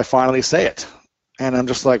until I finally say it. And I'm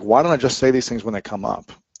just like, why don't I just say these things when they come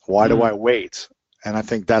up? Why do I wait? And I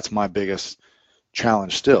think that's my biggest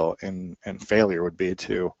challenge still in failure would be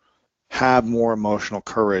to have more emotional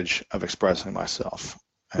courage of expressing myself.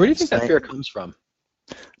 Where do you think that fear comes from?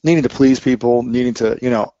 Needing to please people, needing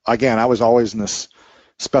to, again, I was always in this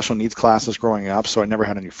special needs classes growing up, so I never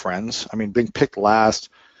had any friends. I mean, being picked last,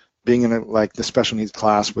 being in the special needs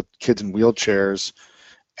class with kids in wheelchairs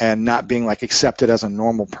and not being like accepted as a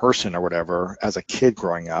normal person or whatever as a kid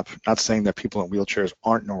growing up. Not saying that people in wheelchairs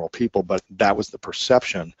aren't normal people, but that was the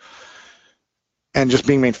perception. And just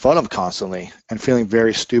being made fun of constantly and feeling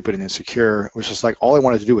very stupid and insecure. It was just like all I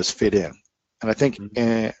wanted to do was fit in. And I think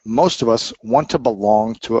most of us want to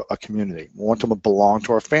belong to a community. We want to belong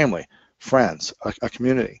to our family, friends, a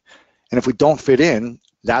community. And if we don't fit in,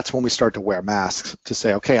 that's when we start to wear masks to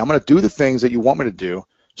say, okay, I'm going to do the things that you want me to do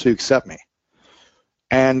so you accept me.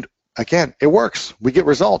 And again, it works. We get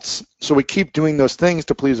results. So we keep doing those things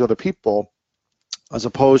to please other people as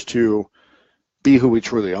opposed to be who we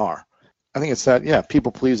truly are. I think it's that,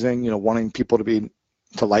 people pleasing, wanting people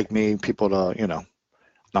to like me, people to,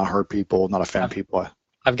 not hurt people, not offend people.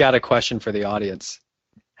 I've got a question for the audience.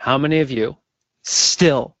 How many of you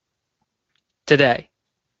still today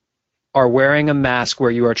are wearing a mask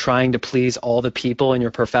where you are trying to please all the people in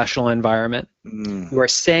your professional environment. You are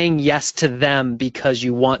saying yes to them because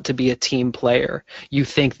you want to be a team player. You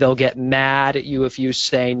think they'll get mad at you if you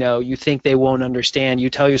say no. You think they won't understand. You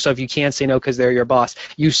tell yourself you can't say no because they're your boss.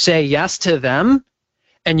 You say yes to them,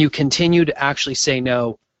 and you continue to actually say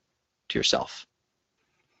no to yourself,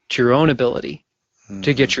 to your own ability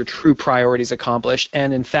to get your true priorities accomplished.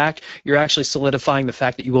 And in fact, you're actually solidifying the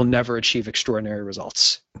fact that you will never achieve extraordinary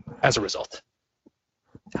results as a result.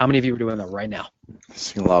 How many of you are doing that right now? I've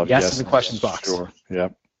seen a lot of yes in the questions box. Sure.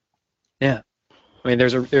 Yep. Yeah. I mean,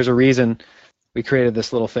 there's a reason we created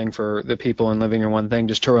this little thing for the people in Living Your One Thing,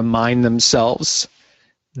 just to remind themselves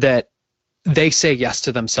that they say yes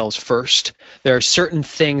to themselves first. There are certain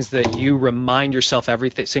things that you remind yourself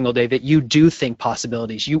every single day that you do think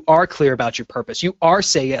possibilities. You are clear about your purpose. You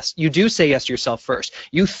say yes. You do say yes to yourself first.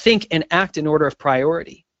 You think and act in order of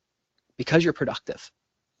priority because you're productive.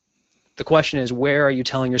 The question is, where are you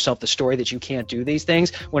telling yourself the story that you can't do these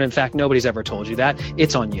things when in fact nobody's ever told you that?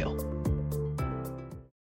 It's on you.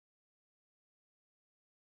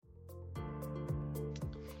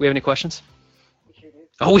 We have any questions?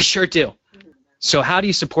 Oh, we sure do. So how do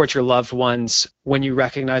you support your loved ones when you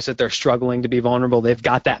recognize that they're struggling to be vulnerable? They've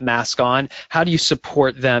got that mask on. How do you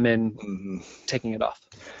support them in taking it off?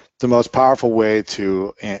 The most powerful way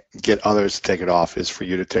to get others to take it off is for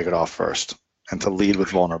you to take it off first and to lead with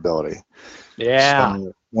vulnerability. Yeah.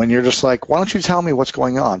 So when you're just like, why don't you tell me what's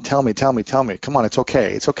going on? Tell me. Come on, it's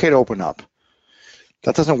okay. It's okay to open up.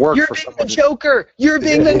 That doesn't work for someone. You're being the joker. You're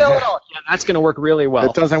being the know-it-all. Yeah, that's going to work really well.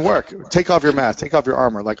 It doesn't work. Take off your mask. Take off your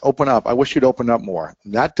armor. Like, open up. I wish you'd open up more.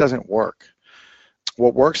 That doesn't work.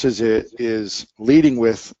 What works is leading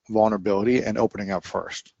with vulnerability and opening up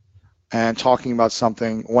first. And talking about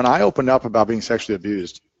something. When I opened up about being sexually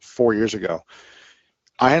abused 4 years ago,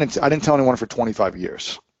 I didn't tell anyone for 25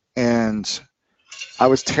 years. And I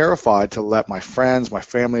was terrified to let my friends, my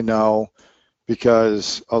family know,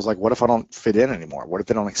 because I was like, what if I don't fit in anymore? What if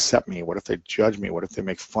they don't accept me? What if they judge me? What if they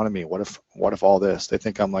make fun of me? What if all this? They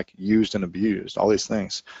think I'm like used and abused, all these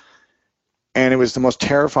things. And it was the most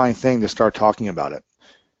terrifying thing to start talking about it.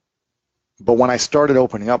 But when I started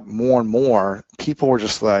opening up more and more, people were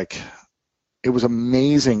just like, it was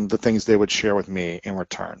amazing the things they would share with me in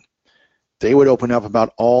return. They would open up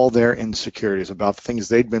about all their insecurities, about things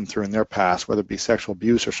they'd been through in their past, whether it be sexual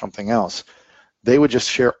abuse or something else. They would just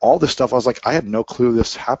share all this stuff. I was like, I had no clue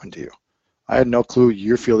this happened to you. I had no clue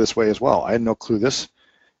you feel this way as well. I had no clue this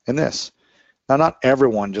and this. Now, not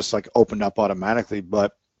everyone just like opened up automatically,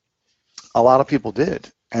 but a lot of people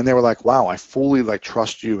did. And they were like, wow, I fully like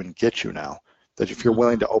trust you and get you now, that if you're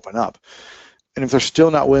willing to open up. And if they're still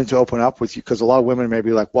not willing to open up with you, because a lot of women may be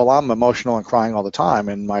like, well, I'm emotional and crying all the time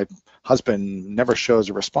and my husband never shows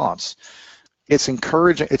a response. It's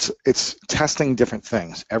encouraging. It's testing different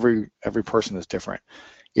things. Every person is different.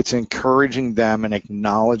 It's encouraging them and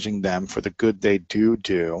acknowledging them for the good they do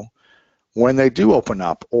when they do open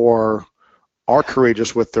up, or are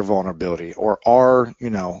courageous with their vulnerability, or are,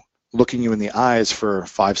 looking you in the eyes for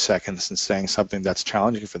 5 seconds and saying something that's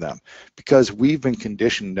challenging for them. Because we've been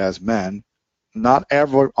conditioned as men, not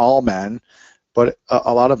all men, but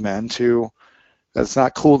a lot of men, that it's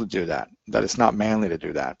not cool to do that it's not manly to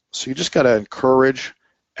do that. So you just got to encourage,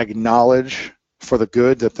 acknowledge for the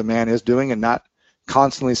good that the man is doing, and not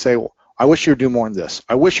constantly say, well, I wish you'd do more than this.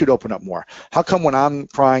 I wish you'd open up more. How come when I'm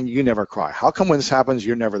crying, you never cry? How come when this happens,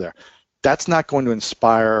 you're never there? That's not going to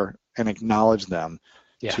inspire and acknowledge them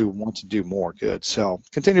to want to do more good. So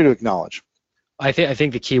continue to acknowledge. I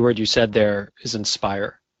think the key word you said there is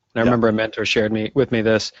inspire. And I remember a mentor shared with me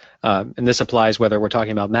this, and this applies whether we're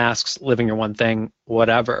talking about masks, living your one thing,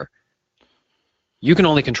 whatever. You can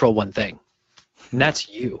only control one thing, and that's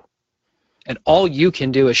you. And all you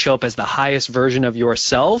can do is show up as the highest version of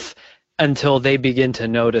yourself until they begin to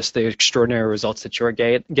notice the extraordinary results that you're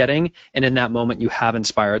getting. And in that moment, you have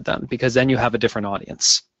inspired them, because then you have a different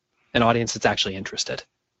audience, an audience that's actually interested.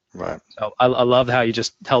 Right. So I love how you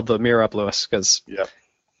just held the mirror up, Lewis, because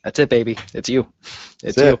that's it, baby. It's you.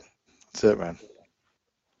 It's you. That's it, man.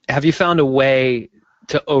 Have you found a way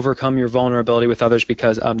to overcome your vulnerability with others?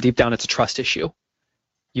 Because deep down, it's a trust issue.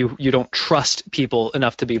 You don't trust people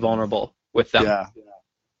enough to be vulnerable with them. Yeah.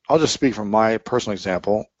 I'll just speak from my personal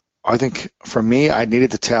example. I think for me, I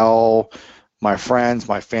needed to tell my friends,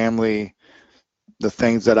 my family, the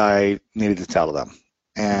things that I needed to tell them,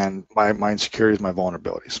 and my insecurities, my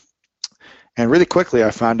vulnerabilities. And really quickly,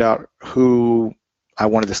 I found out who I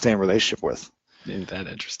wanted to stay in relationship with. Isn't that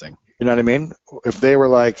interesting? You know what I mean? If they were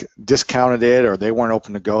like discounted it, or they weren't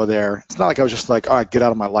open to go there, it's not like I was just like, all right, get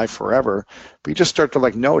out of my life forever. But you just start to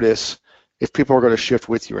like notice if people are going to shift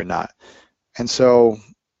with you or not. And so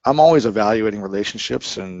I'm always evaluating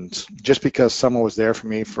relationships, and just because someone was there for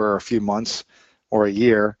me for a few months or a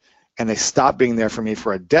year and they stopped being there for me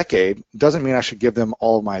for a decade doesn't mean I should give them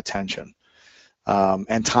all of my attention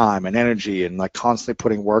and time and energy and like constantly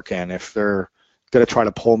putting work in. If they're going to try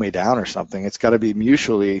to pull me down or something, it's got to be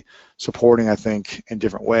mutually supporting, I think, in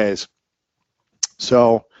different ways.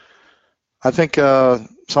 So I think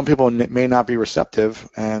some people may not be receptive,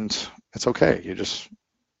 and it's okay. You just,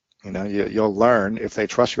 you'll learn if they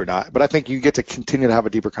trust you or not. But I think you get to continue to have a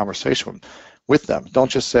deeper conversation with them.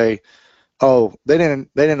 Don't just say, oh, they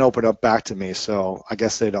didn't open up back to me, so I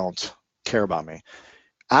guess they don't care about me.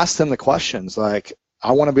 Ask them the questions like,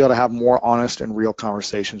 I want to be able to have more honest and real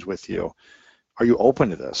conversations with you. Are you open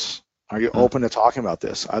to this? Are you open to talking about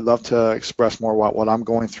this? I'd love to express more about what I'm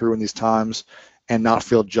going through in these times and not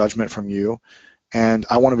feel judgment from you. And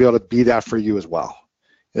I want to be able to be that for you as well.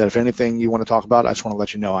 That if anything you want to talk about, I just want to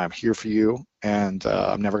let you know I'm here for you, and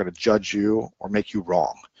I'm never going to judge you or make you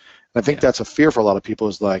wrong. And I think that's a fear for a lot of people,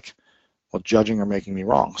 is like, well, judging or making me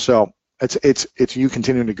wrong. So it's you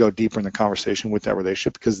continuing to go deeper in the conversation with that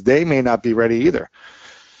relationship, because they may not be ready either.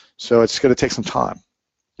 So it's going to take some time.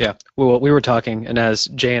 Yeah, well, we were talking, and as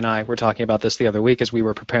Jay and I were talking about this the other week as we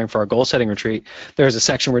were preparing for our goal-setting retreat, there's a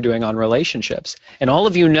section we're doing on relationships. And all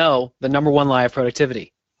of you know the number one lie of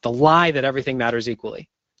productivity, the lie that everything matters equally.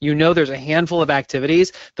 You know there's a handful of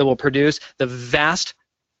activities that will produce the vast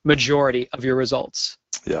majority of your results.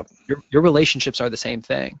 Yep. Your relationships are the same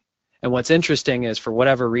thing. And what's interesting is, for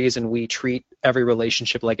whatever reason, we treat every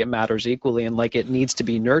relationship like it matters equally and like it needs to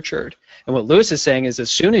be nurtured. And what Lewis is saying is, as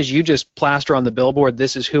soon as you just plaster on the billboard,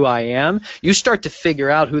 this is who I am, you start to figure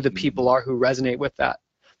out who the people are who resonate with that.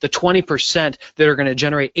 The 20% that are going to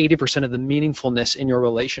generate 80% of the meaningfulness in your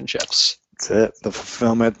relationships. That's it. The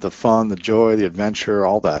fulfillment, the fun, the joy, the adventure,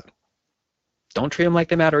 all that. Don't treat them like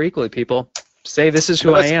they matter equally, people. Say, this is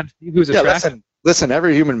who I am. Who's attractive. Listen,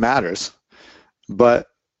 every human matters, but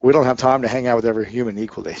we don't have time to hang out with every human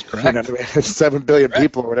equally. Correct. You know what I mean? It's 7 billion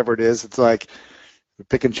people or whatever it is. It's like we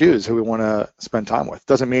pick and choose who we want to spend time with.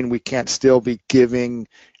 Doesn't mean we can't still be giving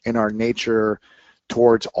in our nature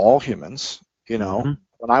towards all humans. When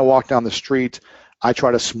I walk down the street, I try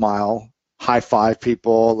to smile, high five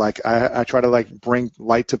people. Like I try to like bring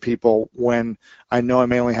light to people when I know I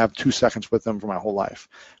may only have 2 seconds with them for my whole life.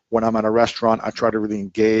 When I'm at a restaurant, I try to really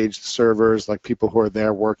engage the servers, like people who are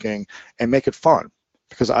there working, and make it fun.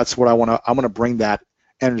 Because that's what I want to bring that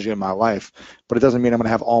energy in my life, but it doesn't mean I'm going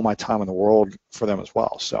to have all my time in the world for them as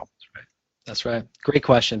well. So that's right. Great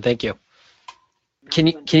question. Thank you. Can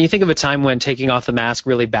you think of a time when taking off the mask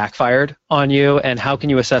really backfired on you, and how can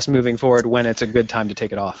you assess moving forward when it's a good time to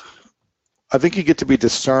take it off? I think you get to be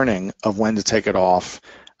discerning of when to take it off.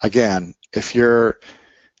 Again, if you're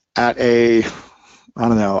at a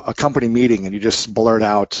company meeting and you just blurt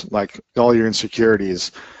out like all your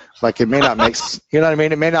insecurities, like it may not make,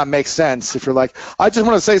 It may not make sense if you're like, I just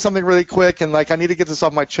want to say something really quick and like I need to get this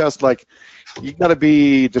off my chest. Like you got to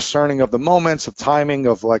be discerning of the moments, of timing,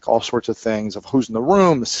 of like all sorts of things, of who's in the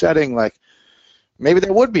room, the setting. Like maybe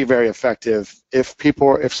that would be very effective if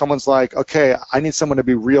someone's like, okay, I need someone to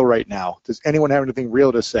be real right now. Does anyone have anything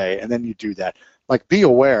real to say? And then you do that. Like be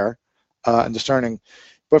aware and discerning.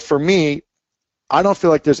 But for me, I don't feel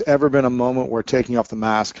like there's ever been a moment where taking off the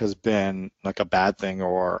mask has been like a bad thing,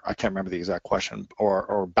 or I can't remember the exact question,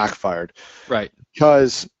 or backfired. Right.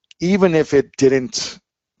 Because even if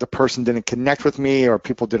the person didn't connect with me or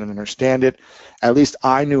people didn't understand it, at least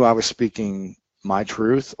I knew I was speaking my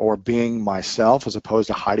truth or being myself as opposed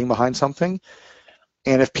to hiding behind something.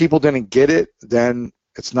 And if people didn't get it, then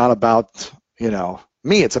it's not about,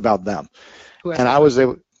 me, it's about them. And I was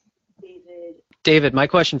able. David, my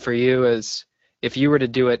question for you is, if you were to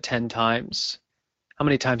do it 10 times, how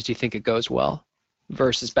many times do you think it goes well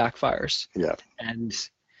versus backfires? Yeah. And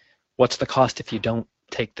what's the cost if you don't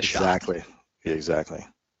take the shot? Exactly.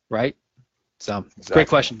 Right? So, Great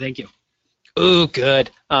question. Thank you. Ooh, good.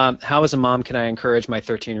 How as a mom can I encourage my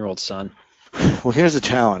 13-year-old son? Well, here's the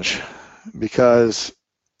challenge. Because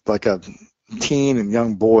like a teen and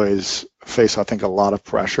young boys face, I think, a lot of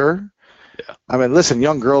pressure. Yeah. I mean, listen,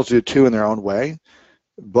 young girls do too in their own way,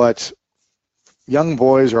 but young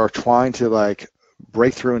boys are trying to like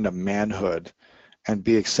break through into manhood and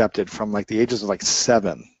be accepted from like the ages of like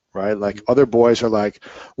 7, right? Like other boys are like,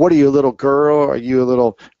 what are you, a little girl? Are you a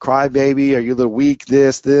little crybaby? Are you a little weak?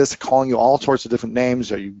 This, calling you all sorts of different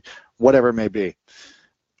names. Are you whatever it may be?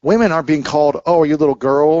 Women aren't being called, oh, are you a little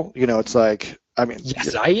girl? It's like, I mean.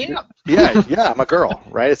 Yes, I am. Yeah, I'm a girl,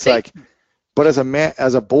 right? It's like, but as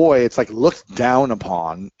a boy, it's like looked down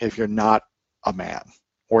upon if you're not a man.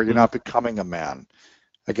 or you're not becoming a man.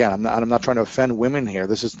 Again, I'm not trying to offend women here.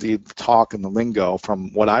 This is the talk and the lingo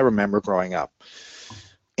from what I remember growing up.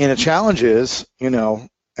 And the challenge is,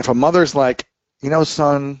 if a mother's like,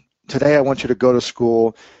 son, today I want you to go to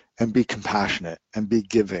school and be compassionate and be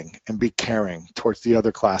giving and be caring towards the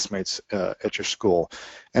other classmates at your school,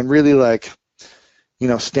 and really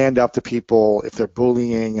stand up to people if they're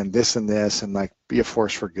bullying and this and like be a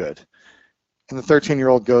force for good. And the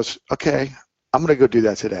 13-year-old goes, okay, I'm going to go do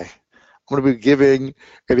that today. I'm going to be giving,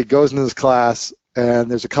 and he goes into his class, and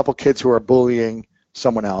there's a couple kids who are bullying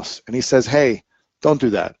someone else, and he says, hey, don't do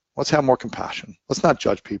that. Let's have more compassion. Let's not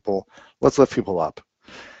judge people. Let's lift people up.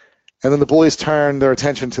 And then the bullies turn their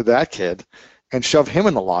attention to that kid and shove him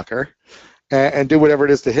in the locker and do whatever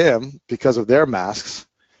it is to him because of their masks.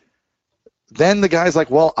 Then the guy's like,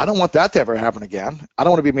 well, I don't want that to ever happen again. I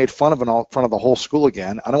don't want to be made fun of in front of the whole school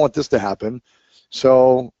again. I don't want this to happen.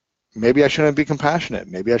 So maybe I shouldn't be compassionate.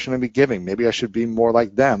 Maybe I shouldn't be giving. Maybe I should be more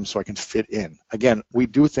like them so I can fit in. Again, we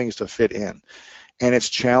do things to fit in, and it's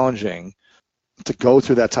challenging to go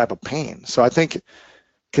through that type of pain. So I think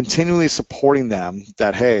continually supporting them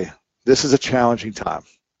that, hey, this is a challenging time.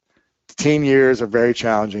 The teen years are very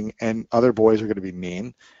challenging, and other boys are going to be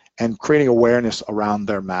mean, and creating awareness around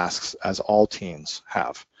their masks, as all teens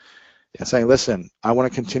have. And saying, listen, I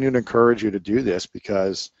want to continue to encourage you to do this,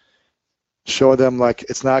 because show them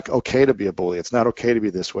it's not okay to be a bully. It's not okay to be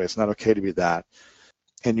this way. It's not okay to be that.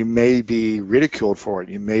 And you may be ridiculed for it.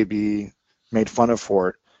 You may be made fun of for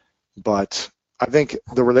it. But I think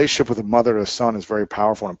the relationship with a mother to a son is very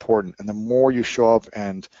powerful and important. And the more you show up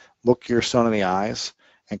and look your son in the eyes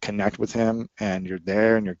and connect with him, and you're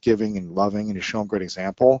there and you're giving and loving and you show him a great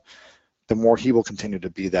example, the more he will continue to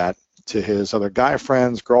be that to his other guy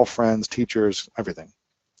friends, girlfriends, teachers, everything.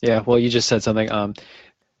 Yeah, well, you just said something.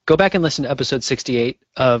 Go back and listen to episode 68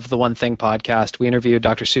 of the One Thing podcast. We interviewed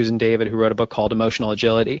Dr. Susan David, who wrote a book called Emotional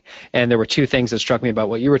Agility. And there were two things that struck me about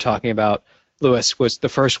what you were talking about, Lewis. The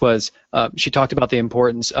first was she talked about the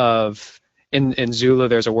importance of, in Zulu,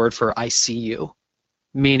 there's a word for I see you,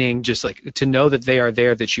 meaning just to know that they are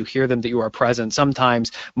there, that you hear them, that you are present.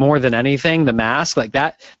 Sometimes more than anything, the mask,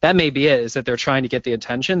 that may be it, is that they're trying to get the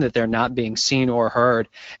attention, that they're not being seen or heard.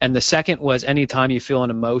 And the second was, anytime you feel an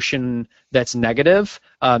emotion that's negative,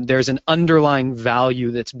 there's an underlying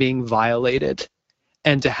value that's being violated.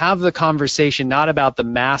 And to have the conversation not about the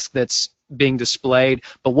mask that's being displayed,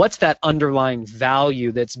 but what's that underlying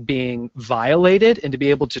value that's being violated, and to be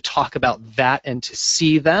able to talk about that and to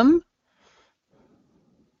see them.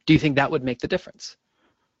 Do you think that would make the difference?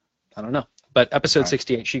 I don't know. But episode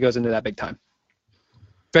 68, she goes into that big time.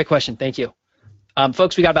 Great question. Thank you.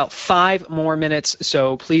 Folks, we got about 5 more minutes,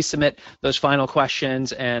 so please submit those final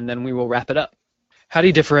questions, and then we will wrap it up. How do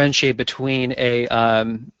you differentiate between a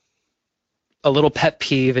little pet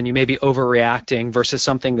peeve and you may be overreacting versus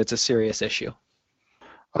something that's a serious issue?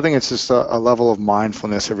 I think it's just a level of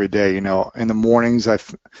mindfulness every day. In the mornings,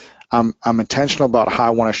 I'm intentional about how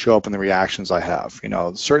I want to show up and the reactions I have.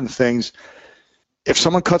 Certain things, if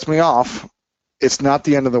someone cuts me off, it's not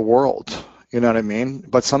the end of the world. You know what I mean?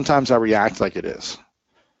 But sometimes I react like it is.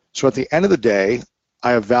 So at the end of the day,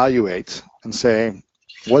 I evaluate and say,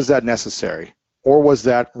 was that necessary? Or was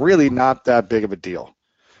that really not that big of a deal?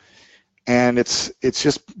 And it's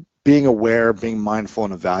just being aware, being mindful,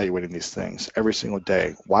 and evaluating these things every single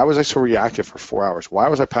day. Why was I so reactive for 4 hours? Why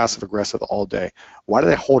was I passive aggressive all day? Why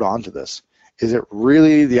did I hold on to this? Is it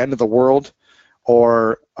really the end of the world,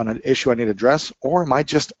 or an issue I need to address, or am I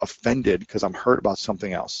just offended because I'm hurt about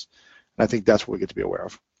something else? And I think that's what we get to be aware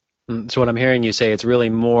of. So what I'm hearing you say, it's really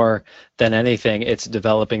more than anything, it's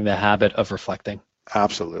developing the habit of reflecting.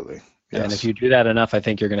 Absolutely. Yes. And if you do that enough, I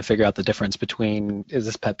think you're going to figure out the difference between, is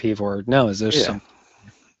this pet peeve or no, is there some...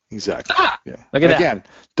 Exactly. Yeah. Look at Again,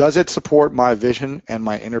 does it support my vision and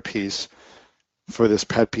my inner peace for this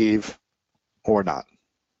pet peeve or not?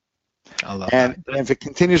 I love and that. if it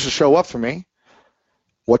continues to show up for me,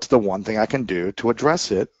 what's the one thing I can do to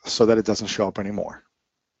address it so that it doesn't show up anymore?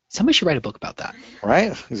 Somebody should write a book about that.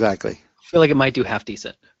 Right? Exactly. I feel like it might do half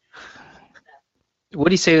decent. What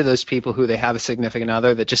do you say to those people who they have a significant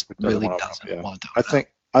other that just really doesn't want to?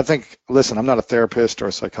 I think, listen, I'm not a therapist or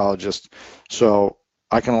a psychologist, so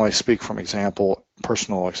I can only speak from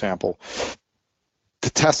personal example, to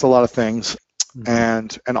test a lot of things,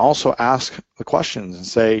 and also ask the questions and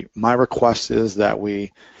say, my request is that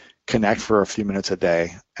we connect for a few minutes a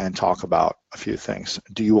day and talk about a few things.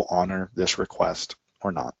 Do you honor this request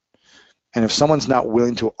or not? And if someone's not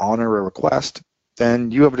willing to honor a request,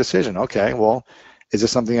 then you have a decision. Okay, well, is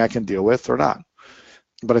this something I can deal with or not?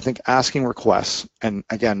 But I think asking requests, and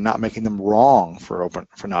again, not making them wrong for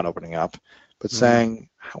not opening up, but saying,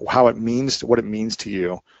 what it means to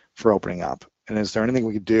you for opening up. And is there anything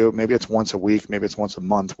we could do? Maybe it's once a week, maybe it's once a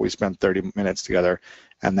month. We spend 30 minutes together,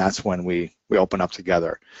 and that's when we open up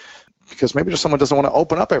together. Because maybe just someone doesn't want to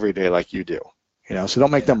open up every day like you do. So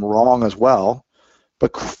don't make them wrong as well,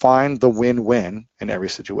 but find the win-win in every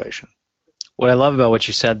situation. What I love about what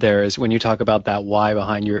you said there is when you talk about that why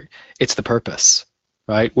behind it's the purpose,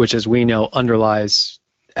 right? Which, as we know, underlies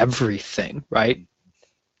everything, right?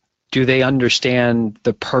 Do they understand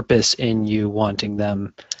the purpose in you wanting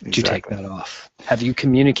them to take that off? Have you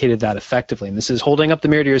communicated that effectively? And this is holding up the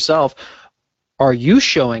mirror to yourself. Are you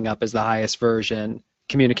showing up as the highest version,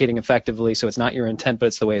 communicating effectively, so it's not your intent, but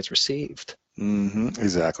it's the way it's received?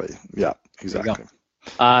 Exactly. Yeah, exactly.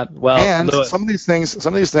 And Lewis, some of these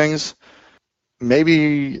things,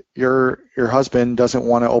 maybe your husband doesn't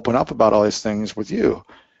want to open up about all these things with you.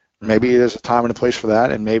 Maybe there's a time and a place for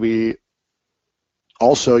that, and maybe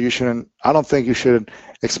also I don't think you should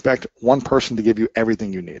expect one person to give you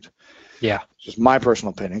everything you need. Yeah. Just my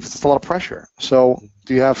personal opinion, because it's a lot of pressure. So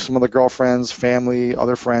do you have some other girlfriends, family,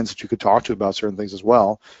 other friends that you could talk to about certain things as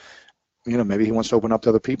well? Maybe he wants to open up to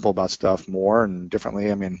other people about stuff more and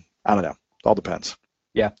differently. I mean, I don't know. It all depends.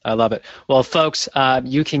 Yeah, I love it. Well, folks,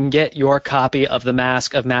 you can get your copy of The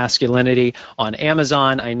Mask of Masculinity on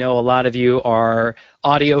Amazon. I know a lot of you are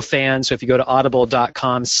audio fans, so if you go to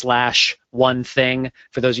audible.com/onething,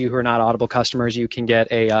 for those of you who are not Audible customers, you can get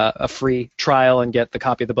a free trial and get the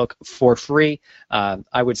copy of the book for free.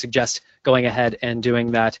 I would suggest going ahead and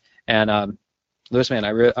doing that. And Lewis, man,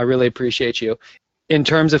 I really appreciate you. In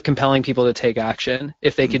terms of compelling people to take action,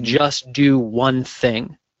 if they could just do one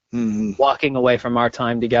thing, walking away from our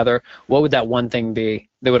time together, what would that one thing be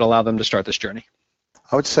that would allow them to start this journey?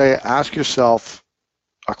 I would say ask yourself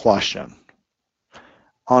a question.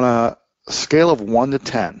 On a scale of 1 to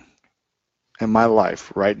 10 in my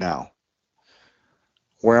life right now,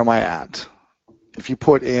 where am I at? If you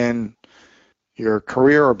put in your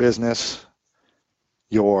career or business,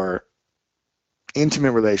 your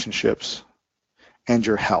intimate relationships, and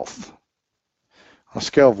your health, on a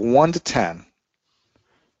scale of 1 to 10,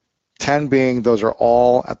 10 being those are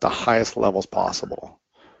all at the highest levels possible,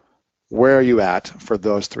 where are you at for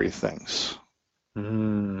those three things?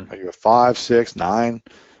 Are you at 5, 6, 9?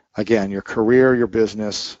 Again, your career, your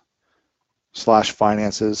business /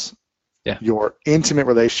 finances, your intimate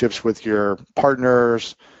relationships with your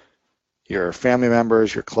partners, your family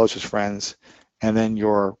members, your closest friends, and then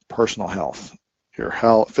your personal health, your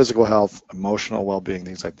health, physical health, emotional well-being,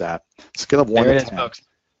 things like that. Scale of 1 to 10. There it is, folks.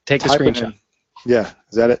 Take the screenshot. Yeah,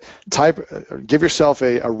 is that it? Give yourself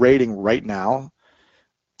a rating right now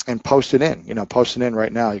and post it in. Post it in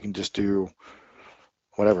right now. You can just do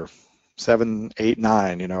whatever, 7, 8,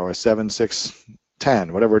 9, or 7, 6,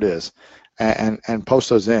 10, whatever it is, and post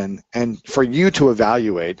those in. And for you to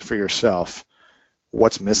evaluate for yourself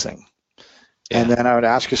what's missing. Yeah. And then I would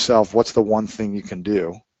ask yourself, what's the one thing you can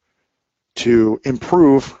do to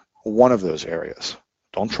improve one of those areas?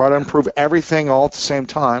 Don't try to improve everything all at the same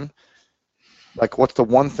time. Like, what's the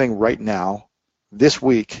one thing right now, this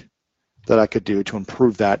week, that I could do to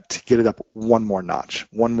improve that, to get it up one more notch,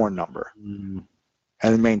 one more number, and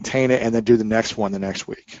then maintain it, and then do the next one the next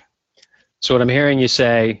week. So what I'm hearing you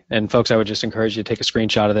say, and folks, I would just encourage you to take a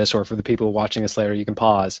screenshot of this, or for the people watching this later, you can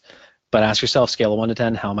pause, but ask yourself, scale of 1 to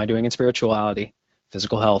 10, how am I doing in spirituality,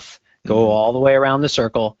 physical health? Go all the way around the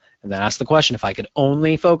circle, and then ask the question, if I could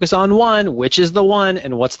only focus on one, which is the one,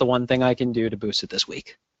 and what's the one thing I can do to boost it this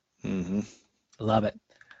week? Love it.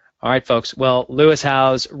 All right, folks. Well, Lewis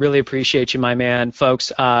Howes, really appreciate you, my man.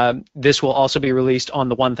 Folks, this will also be released on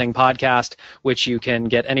the One Thing podcast, which you can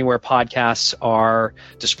get anywhere podcasts are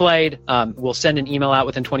displayed. We'll send an email out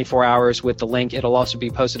within 24 hours with the link. It'll also be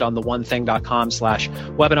posted on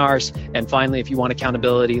theonething.com/webinars. And finally, if you want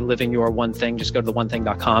accountability, living your one thing, just go to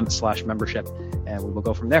theonething.com/membership, and we will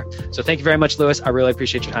go from there. So thank you very much, Lewis. I really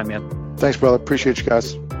appreciate your time, man. Thanks, brother. Appreciate you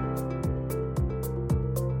guys.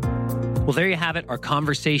 Well, there you have it, our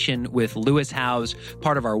conversation with Lewis Howes,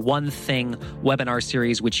 part of our One Thing webinar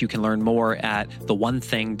series, which you can learn more at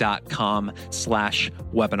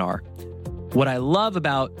theonething.com/webinar. What I love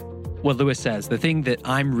about what Lewis says, the thing that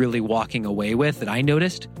I'm really walking away with that I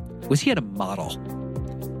noticed, was he had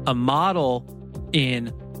a model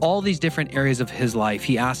in all these different areas of his life.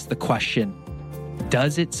 He asked the question,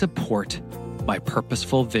 does it support my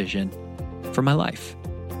purposeful vision for my life?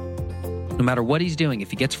 No matter what he's doing, if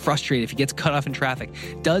he gets frustrated, if he gets cut off in traffic,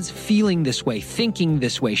 does feeling this way, thinking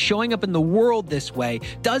this way, showing up in the world this way,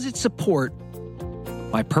 does it support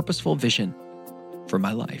my purposeful vision for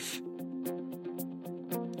my life?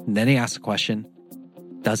 And then he asks the question,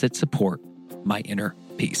 does it support my inner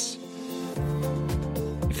peace?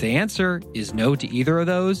 If the answer is no to either of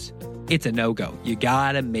those, it's a no-go. You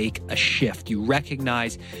gotta make a shift. You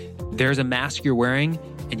recognize there's a mask you're wearing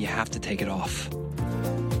and you have to take it off.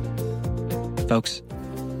 Folks,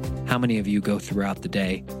 how many of you go throughout the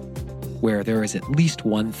day where there is at least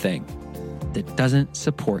one thing that doesn't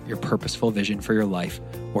support your purposeful vision for your life,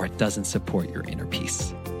 or it doesn't support your inner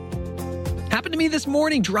peace? Happened to me this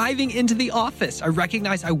morning driving into the office. I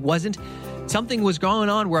recognized something was going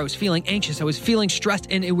on where I was feeling anxious. I was feeling stressed,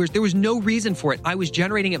 and there was no reason for it. I was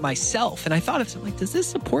generating it myself. And I thought of something like, does this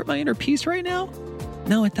support my inner peace right now?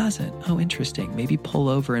 No, it doesn't. Oh, interesting. Maybe pull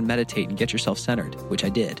over and meditate and get yourself centered, which I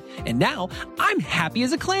did. And now I'm happy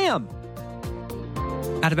as a clam.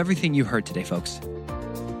 Out of everything you heard today, folks,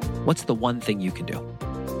 what's the one thing you can do?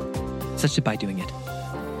 Such that by doing it,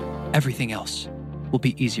 everything else will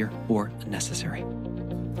be easier or unnecessary.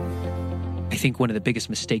 I think one of the biggest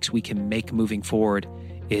mistakes we can make moving forward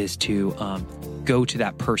is to go to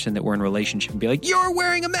that person that we're in a relationship and be like, you're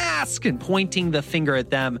wearing a mask, and pointing the finger at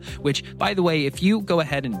them, which, by the way, if you go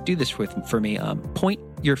ahead and do this for me, point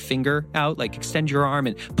your finger out, like extend your arm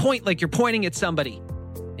and point like you're pointing at somebody.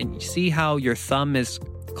 And you see how your thumb is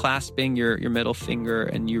clasping your middle finger,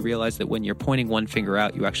 and you realize that when you're pointing one finger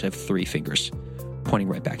out, you actually have three fingers pointing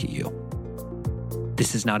right back at you.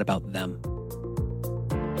 This is not about them.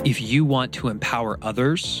 If you want to empower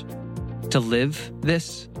others to live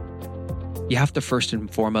this, you have to first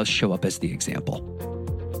and foremost show up as the example.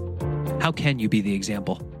 How can you be the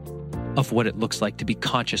example of what it looks like to be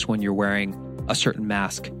conscious when you're wearing a certain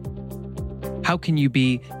mask? How can you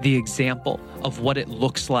be the example of what it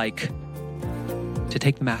looks like to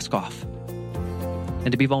take the mask off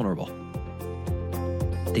and to be vulnerable?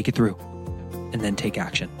 Think it through and then take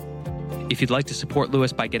action. If you'd like to support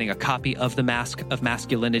Lewis by getting a copy of The Mask of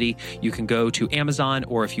Masculinity, you can go to Amazon,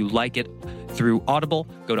 or if you like it through Audible,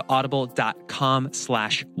 go to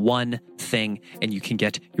audible.com/onething, and you can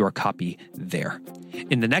get your copy there.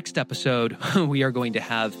 In the next episode, we are going to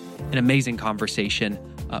have an amazing conversation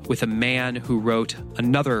with a man who wrote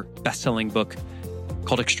another best-selling book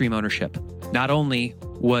called Extreme Ownership. Not only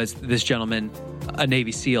was this gentleman a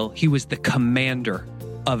Navy SEAL, he was the commander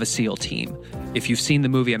of a SEAL team. If you've seen the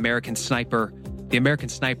movie American Sniper, the American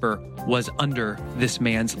Sniper was under this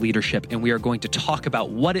man's leadership, and we are going to talk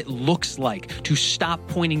about what it looks like to stop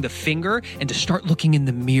pointing the finger and to start looking in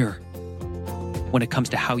the mirror when it comes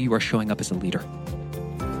to how you are showing up as a leader.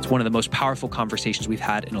 It's one of the most powerful conversations we've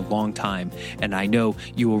had in a long time, and I know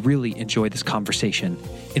you will really enjoy this conversation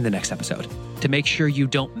in the next episode. To make sure you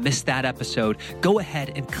don't miss that episode, go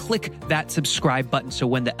ahead and click that subscribe button so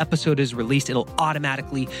when the episode is released, it'll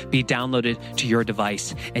automatically be downloaded to your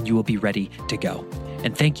device and you will be ready to go.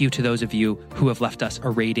 And thank you to those of you who have left us a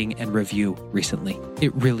rating and review recently.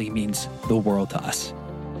 It really means the world to us.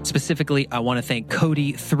 Specifically, I want to thank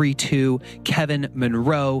Cody32, Kevin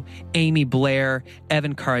Monroe, Amy Blair,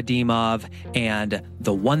 Evan Karadimov, and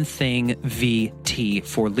The One Thing VT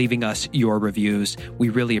for leaving us your reviews. We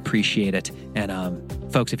really appreciate it. And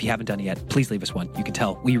folks, if you haven't done it yet, please leave us one. You can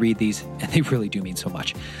tell we read these and they really do mean so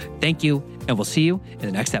much. Thank you, and we'll see you in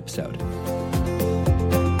the next episode.